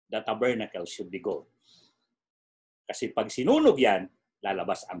the tabernacle should be gold? Kasi pag sinunog yan,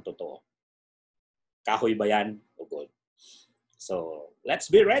 lalabas ang totoo. Kahoy ba yan o gold? So, let's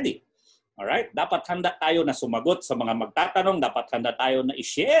be ready. Alright? Dapat handa tayo na sumagot sa mga magtatanong. Dapat handa tayo na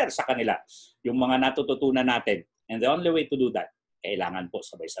i-share sa kanila yung mga natututunan natin. And the only way to do that, kailangan po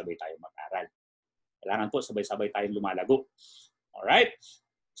sabay-sabay tayo mag-aral. Kailangan po sabay-sabay tayong lumalago. Alright?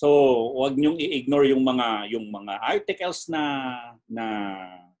 So, huwag niyong i-ignore yung mga articles na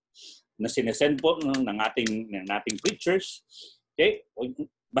sinesend po ng ating preachers. Okay?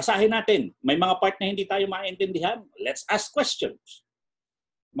 Basahin natin. May mga part na hindi tayo maintindihan. Let's ask questions.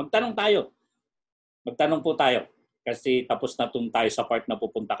 Magtanong tayo. Magtanong po tayo. Kasi tapos na tayo sa part na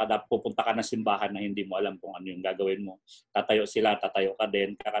pupunta ka na simbahan na hindi mo alam kung ano yung gagawin mo. Tatayo sila, tatayo ka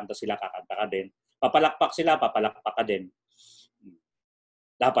din. Kakanta sila, kakanta ka din. Papalakpak sila, papalakpak ka din.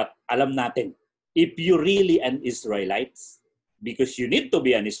 Dapat alam natin, if you really an Israelites, because you need to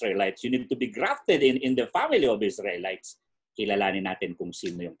be an Israelites, you need to be grafted in the family of Israelites, kilalanin natin kung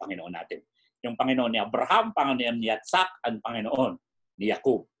sino yung Panginoon natin. Yung Panginoon ni Abraham, Panginoon ni Isaac, ang Panginoon ni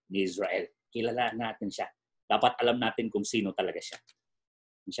Jacob, ni Israel. Kilalanin natin siya. Dapat alam natin kung sino talaga siya.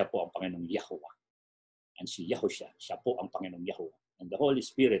 Siya po ang Panginoong Yahuwah. And si Yahushua, siya po ang Panginoong Yahuwah. And the Holy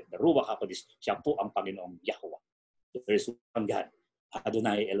Spirit, the Ruach HaKodesh, siya po ang Panginoong Yahuwah. There is one God,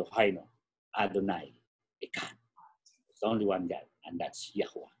 Adonai Eloheinu, Adonai Echad. There's only one God, and that's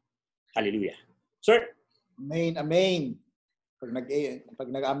Yahuwah. Hallelujah. Sir? Amen, amen.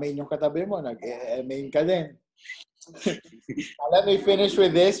 Pag nag-amen yung katabi mo, nag-amen ka din. Let me finish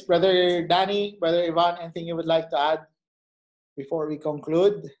with this. Brother Danny, Brother Ivan, anything you would like to add before we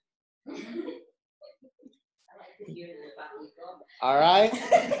conclude? All right.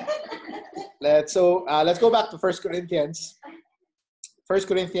 Let's go back to 1 Corinthians. 1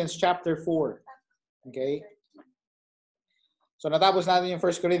 Corinthians chapter 4. Okay? So natapos natin yung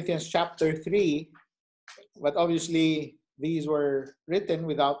 1 Corinthians chapter 3, but obviously these were written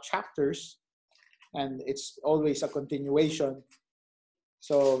without chapters and it's always a continuation.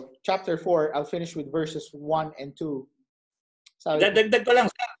 So chapter 4, I'll finish with verses 1 and 2. Dadagdag ko lang,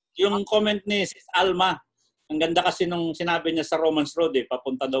 sir, yung comment ni Sis Alma. Ang ganda kasi nung sinabi niya sa Romans Road,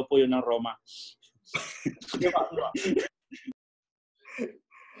 papunta daw po yun ng Roma. Diba?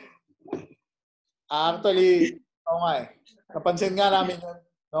 Actually, napansin nga namin yun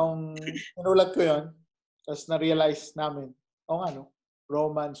nung inulat ko yun, tapos na-realize namin,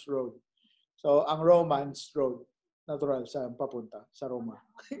 Romans Road. So, ang Romans Road, natural sa papunta sa Roma.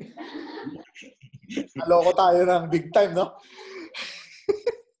 Naloko tayo ng big time, no?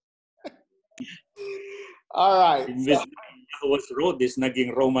 Alright. Was road is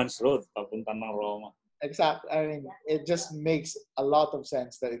naging Romans Road, papunta ng Roma. Exactly. I mean, it just makes a lot of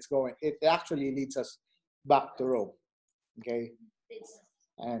sense that it actually leads us back to Rome. Okay?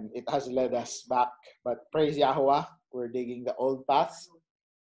 And it has led us back. But praise Yahweh, we're digging the old paths.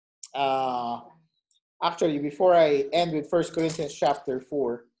 Actually, before I end with 1 Corinthians chapter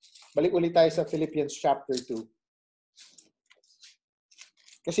 4, balik ulit tayo sa Philippians chapter 2.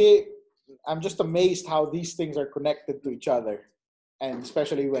 Kasi I'm just amazed how these things are connected to each other. And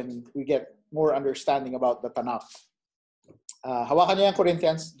especially when we get more understanding about the Tanakh. Hawakan niyo yung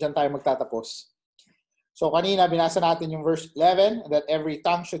Corinthians, dyan tayo magtatapos. So kanina, binasa natin yung verse 11, that every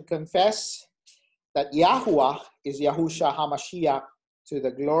tongue should confess that Yahuwah is Yahusha HaMashiach to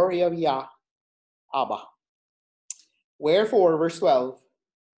the glory of Yah, Abba. Wherefore, verse 12,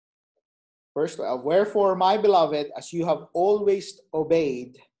 wherefore, my beloved, as you have always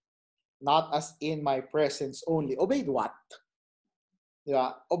obeyed, not as in my presence only. Obeyed what?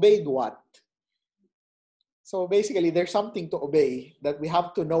 Yeah, obeyed what? So basically, there's something to obey that we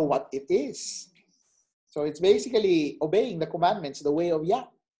have to know what it is. So it's basically obeying the commandments, the way of Yah.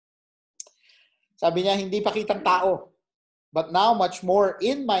 Sabi niya, hindi pa kitang tao, but now much more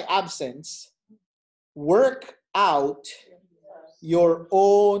in my absence, work out your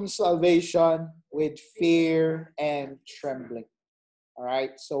own salvation with fear and trembling. All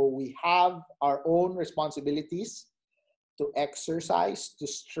right, so we have our own responsibilities to exercise, to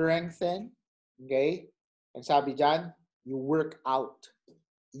strengthen, okay? And sabi dyan, you work out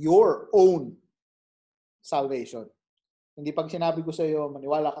your own salvation. Hindi pag sinabi ko sa iyo,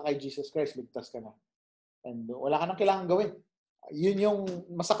 maniwala ka kay Jesus Christ, ligtas ka na. And wala ka nang kailangan gawin. Yun yung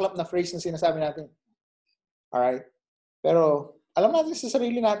masaklap na phrase na sinasabi natin. Alright? Pero alam natin sa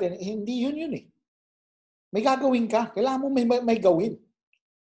sarili natin, hindi yun eh. May gagawin ka. Kailangan mo may gawin.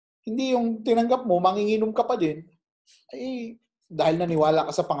 Hindi yung tinanggap mo, manginginom ka pa din, dahil naniwala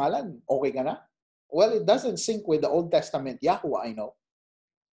ka sa pangalan, okay ka na? Well, it doesn't sync with the Old Testament Yahuwah, I know.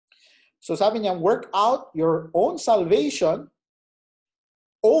 So sabi niya, work out your own salvation,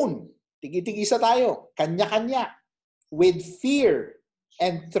 own, tigi-tigisa tayo, kanya-kanya, with fear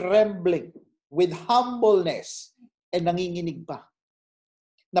and trembling, with humbleness, and nanginginig pa.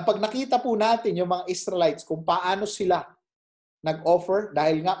 Na pag nakita po natin yung mga Israelites kung paano sila nag-offer,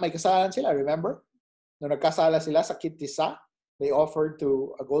 dahil nga may kasalanan sila, remember? Nung nagkasala sila sa Kittisa, they offered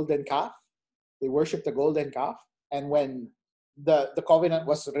to a golden calf. They worshipped a golden calf. And when the covenant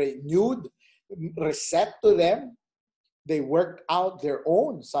was renewed, reset to them, they worked out their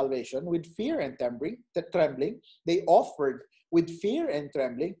own salvation with fear and trembling. They offered with fear and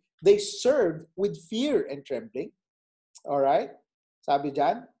trembling. They served with fear and trembling. All right? Sabi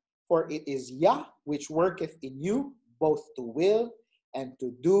dyan, for it is Yah which worketh in you both to will and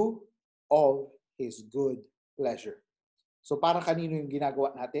to do of His good pleasure. So para kanino yung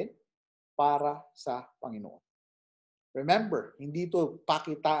ginagawa natin? Para sa Panginoon. Remember, hindi ito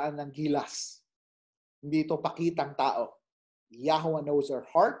pakitaan ng gilas. Hindi ito pakitang tao. Yahuwah knows our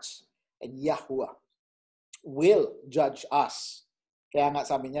hearts and Yahuwah will judge us. Kaya nga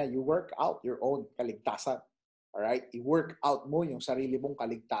sabi niya, you work out your own kaligtasan. Alright? I-work out mo yung sarili mong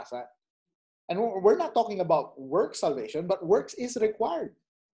kaligtasan. And we're not talking about work salvation, but works is required.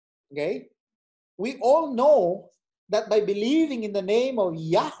 Okay? We all know that by believing in the name of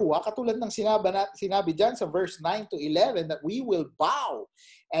Yahuwah, katulad ng sinabi dyan sa verse 9 to 11, that we will bow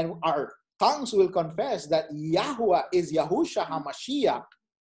and our tongues will confess that Yahuwah is Yahusha HaMashiach.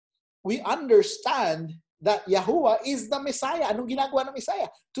 We understand that Yahuwah is the Messiah. Anong ginagawa ng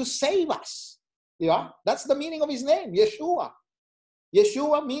Messiah? To save us. Diba? That's the meaning of His name, Yeshua.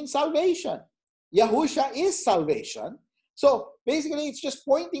 Yeshua means salvation. Yahusha is salvation. So, basically, it's just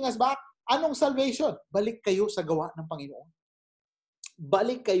pointing us back. Anong salvation? Balik kayo sa gawa ng Panginoon.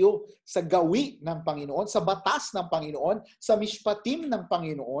 Balik kayo sa gawi ng Panginoon, sa batas ng Panginoon, sa mishpatim ng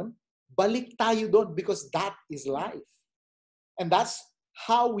Panginoon. Balik tayo doon because that is life. And that's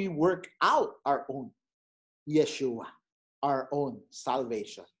how we work out our own Yeshua, our own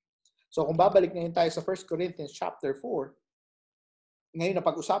salvation. So kung babalik ngayon tayo sa 1 Corinthians chapter 4, ngayon na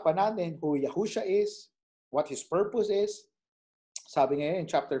pag-usapan natin who Yahusha is, what His purpose is. Sabi ngayon in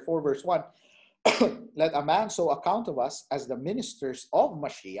chapter 4 verse 1, let a man so account of us as the ministers of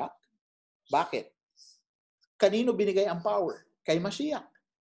Mashiach. Bakit? Kanino binigay ang power? Kay Mashiach.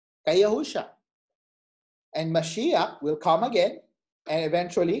 Kay Yahusha. And Mashiach will come again. And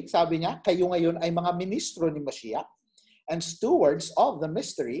eventually, sabi niya, kayo ngayon ay mga ministro ni Mashiach and stewards of the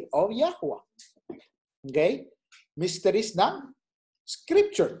mystery of Yahuwah. Okay? Mysteries ng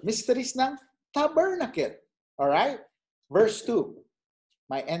Scripture. Mysteries ng tabernacle. Alright? Verse 2.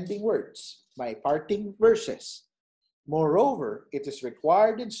 My ending words. My parting verses. Moreover, it is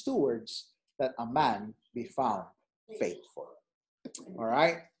required in stewards that a man be found faithful.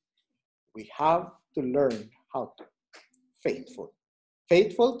 Alright? We have to learn how to. Faithful.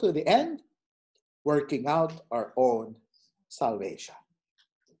 Faithful to the end, working out our own salvation.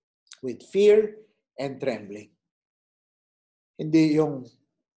 With fear and trembling. Hindi yung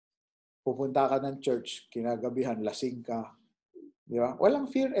pupunta ka ng church, kinagabihan, lasing ka. Di ba?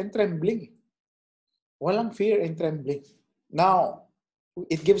 Walang fear and trembling. Walang fear and trembling. Now,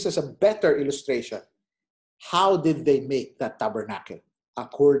 it gives us a better illustration. How did they make that tabernacle?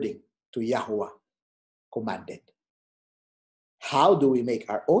 According to Yahuwah commanded. How do we make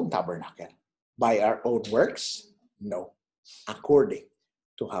our own tabernacle? By our own works? No. According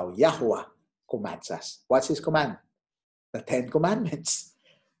to how Yahuwah commands us. What's His command? The 10 Commandments.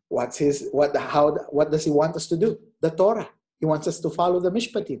 What does He want us to do? The Torah. He wants us to follow the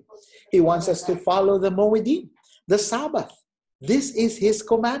Mishpatim. He wants us to follow the Moedim, the Sabbath. This is His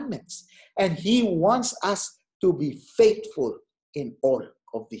commandments. And He wants us to be faithful in all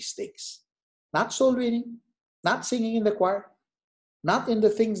of these things. Not soul winning, not singing in the choir, not in the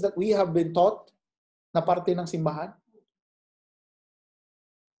things that we have been taught na parte ng simbahan.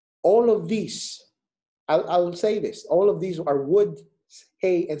 All of these, I'll say this, all of these are wood,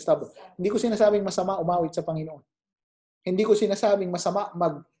 hay, and stubble. Hindi ko sinasabing masama umawit sa Panginoon. Hindi ko sinasabing masama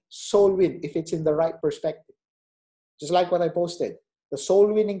mag-soul win if it's in the right perspective. Just like what I posted, the soul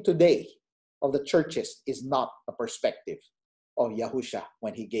winning today of the churches is not a perspective of Yahusha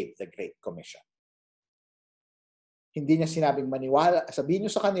when He gave the Great Commission. Hindi niya sinabing maniwala, sabihin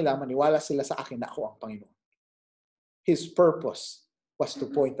niyo sa kanila, maniwala sila sa akin na ako ang Panginoon. His purpose was to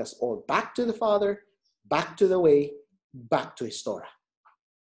point us all back to the Father, back to the way, back to His Torah.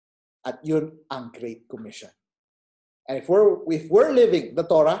 At yun ang Great Commission. And if we're living the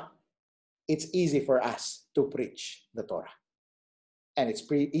Torah, it's easy for us to preach the Torah. And it's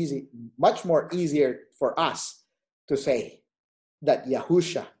pretty easy, much more easier for us to say that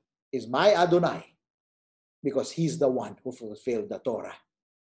Yahusha is my Adonai because He's the one who fulfilled the Torah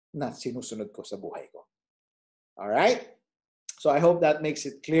na sinusunod ko sa buhay ko. Alright? So I hope that makes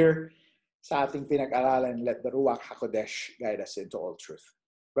it clear sa ating pinag-aralan. Let the Ruach HaKodesh guide us into all truth.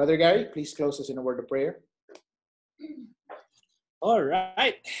 Brother Gary, please close us in a word of prayer.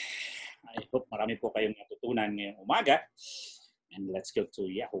 Alright. I hope marami po kayong natutunan ngayong umaga. And let's go to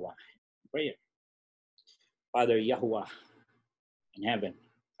Yahuwah in prayer. Father Yahuwah in heaven,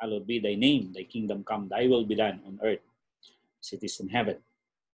 hallowed be Thy name, Thy kingdom come, Thy will be done on earth as it is in heaven.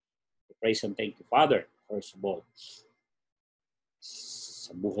 We praise and thank you, Father, first of all,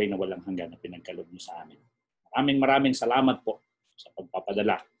 sa buhay na walang hanggan na pinagkaloob niyo sa amin. Maraming salamat po sa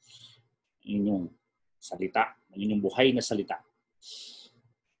pagpapadala ng inyong salita, ng inyong buhay na salita.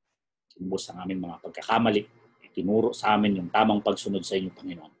 Tinubos ang aming mga pagkakamali, itinuro sa amin yung tamang pagsunod sa inyong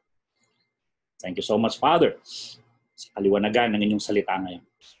Panginoon. Thank you so much, Father, sa kaliwanagan ng inyong salita ngayon,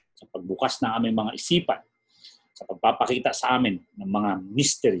 sa pagbukas ng aming mga isipan, sa pagpapakita sa amin ng mga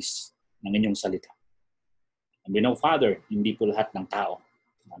mysteries ng inyong salita. And we know, Father, hindi po lahat ng tao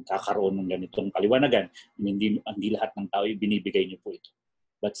magkakaroon ng ganitong kaliwanagan, hindi lahat ng tao ibinibigay niyo po ito.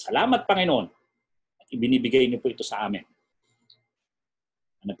 But salamat, Panginoon, at ibinibigay niyo po ito sa amin.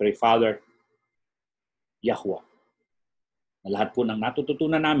 And I pray, Father, Yahuwah, na lahat po ng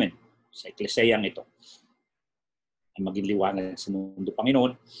natututunan namin sa eklesiyang ito ay maging liwanag sa mundo,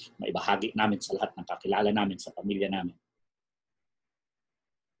 Panginoon, maibahagi namin sa lahat ng kakilala namin, sa pamilya namin.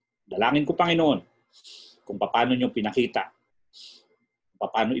 Dalangin ko, Panginoon, kung paano niyo pinakita, kung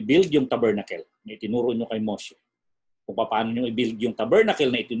paano i-build yung tabernacle na itinuro niyo kay Moshe, kung paano niyo i-build yung tabernacle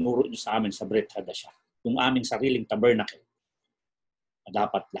na itinuro niyo sa amin sa Brit Hadashah, yung aming sariling tabernacle, na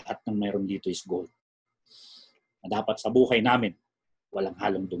dapat lahat ng mayroon dito is gold. Na dapat sa buhay namin, walang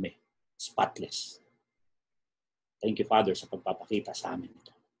halong dumi, spotless. Thank you, Father, sa pagpapakita sa amin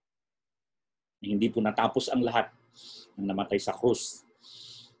ito. Na hindi po natapos ang lahat ng namatay sa krus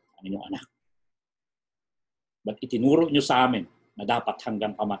ang inyong anak. But itinuro nyo sa amin na dapat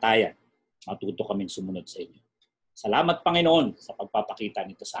hanggang kamatayan, matuto kaming sumunod sa inyo. Salamat, Panginoon, sa pagpapakita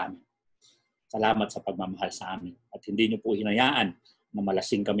nito sa amin. Salamat sa pagmamahal sa amin. At hindi nyo po hinayaan na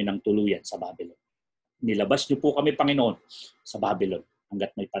malasing kami ng tuluyan sa Babylon. Nilabas nyo po kami, Panginoon, sa Babylon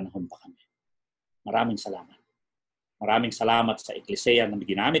hanggat may panahon pa kami. Maraming salamat. Maraming salamat sa ekleseya na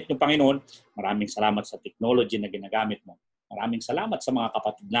ginamit nyo, Panginoon. Maraming salamat sa technology na ginagamit mo. Maraming salamat sa mga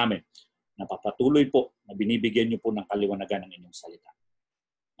kapatid namin na papatuloy po na binibigyan nyo po ng kaliwanagan ng inyong salita.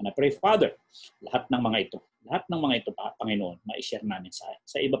 And I pray, Father, lahat ng mga ito, Panginoon, ma-share namin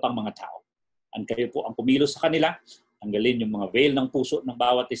sa iba pang mga tao. And kayo po ang kumilos sa kanila, tanggalin yung mga veil ng puso ng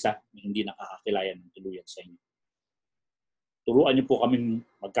bawat isa na hindi nakakakilayan ng tuluyan sa inyo. Turuan niyo po kaming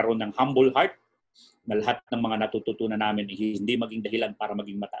magkaroon ng humble heart na lahat ng mga natututunan namin hindi maging dahilan para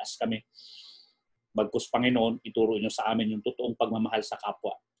maging mataas kami. Bagkus, Panginoon, ituro niyo sa amin yung totoong pagmamahal sa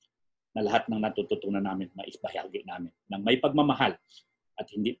kapwa na lahat ng natututunan namin, maibahagi namin ng may pagmamahal at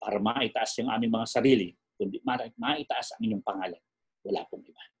hindi para maitaas yung aming mga sarili, kundi maitaas ang inyong pangalan. Wala pong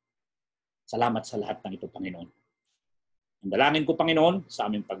iba. Salamat sa lahat ng ito, Panginoon. Ang dalangin ko, Panginoon, sa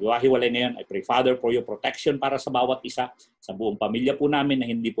aming pagwahiwalay ngayon, I pray, Father, for your protection para sa bawat isa, sa buong pamilya po namin na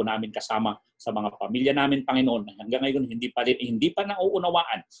hindi po namin kasama, sa mga pamilya namin, Panginoon, na hanggang ngayon hindi pa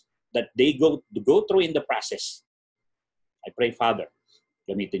nauunawaan that they go through in the process. I pray, Father,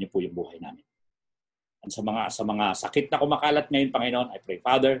 gamitin niyo po yung buhay namin. At sa mga sakit na kumakalat ngayon, Panginoon, I pray,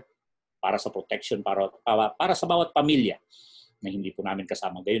 Father, para sa protection, para sa bawat pamilya na hindi po namin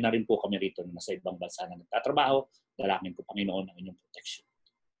kasama. Gayon na rin po kami rito na nasa ibang bansa na nagtatrabaho. Dalangin po, Panginoon, ang inyong protection.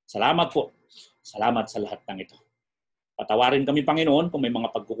 Salamat po. Salamat sa lahat ng ito. Patawarin kami, Panginoon, kung may mga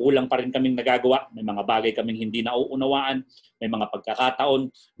pagkukulang pa rin kaming nagagawa, may mga bagay kaming hindi nauunawaan, may mga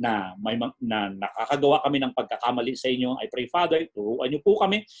pagkakataon na nakakagawa kami ng pagkakamali sa inyo. I pray, Father, turuan niyo po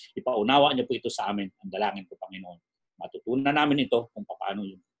kami, ipaunawa niyo po ito sa amin. Ang dalangin po, Panginoon. Matutunan namin ito kung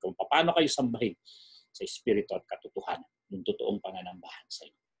paano kayo sambahin sa Espiritu at katotohanan, yung totoong panganambahan sa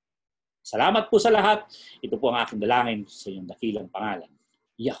inyo. Salamat po sa lahat. Ito po ang aking dalangin sa inyong dakilang pangalan,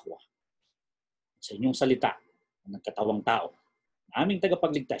 Yahweh. Sa inyong salita, ang nagkatawang tao, aming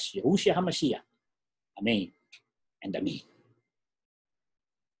tagapagligtas, Yahushua HaMashiach. Amen and Amen.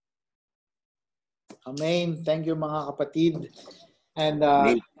 Amen. Thank you, mga kapatid. And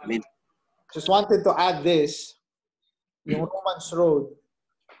Amen. just wanted to add this, yung Romans Road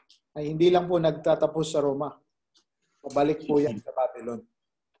ay hindi lang po nagtatapos sa Roma. Pabalik po yan sa Babylon.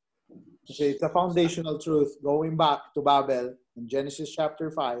 Kasi it's a foundational truth. Going back to Babel in Genesis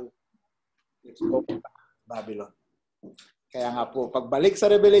chapter 5, it's going back to Babylon. Kaya nga po, pagbalik sa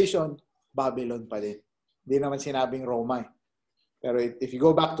Revelation, Babylon pa din. Hindi naman sinabing Roma. Pero if you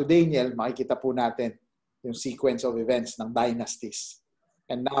go back to Daniel, makikita po natin yung sequence of events ng dynasties.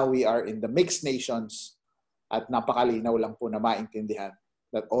 And now we are in the mixed nations at napakalinaw lang po na maintindihan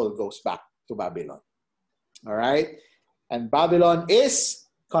that all goes back to Babylon. All right? And Babylon is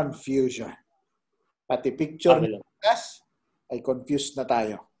confusion. Pati picture ng us ay confused na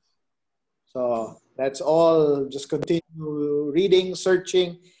tayo. So, let's all just continue reading,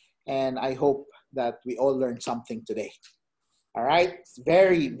 searching, and I hope that we all learn something today. All right? It's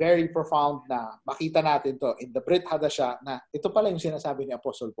very, very profound na makita natin to in the Brit Hadashah na ito pala yung sinasabi ni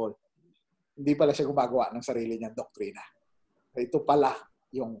Apostle Paul. Hindi pala siya gumagawa ng sarili niyang doktrina. Ito pala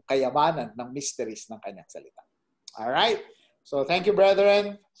yung kayamanan ng mysteries ng kanyang salita. All right? So, thank you,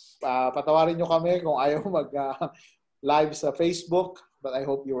 brethren. Patawarin nyo kami kung ayaw mag-live sa Facebook, but I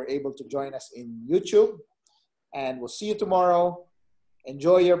hope you were able to join us in YouTube. And we'll see you tomorrow.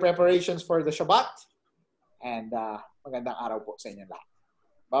 Enjoy your preparations for the Shabbat. And magandang araw po sa inyo lahat.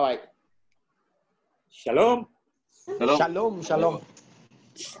 Bye-bye. Shalom. Shalom. Shalom, shalom.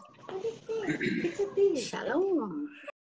 Shalom.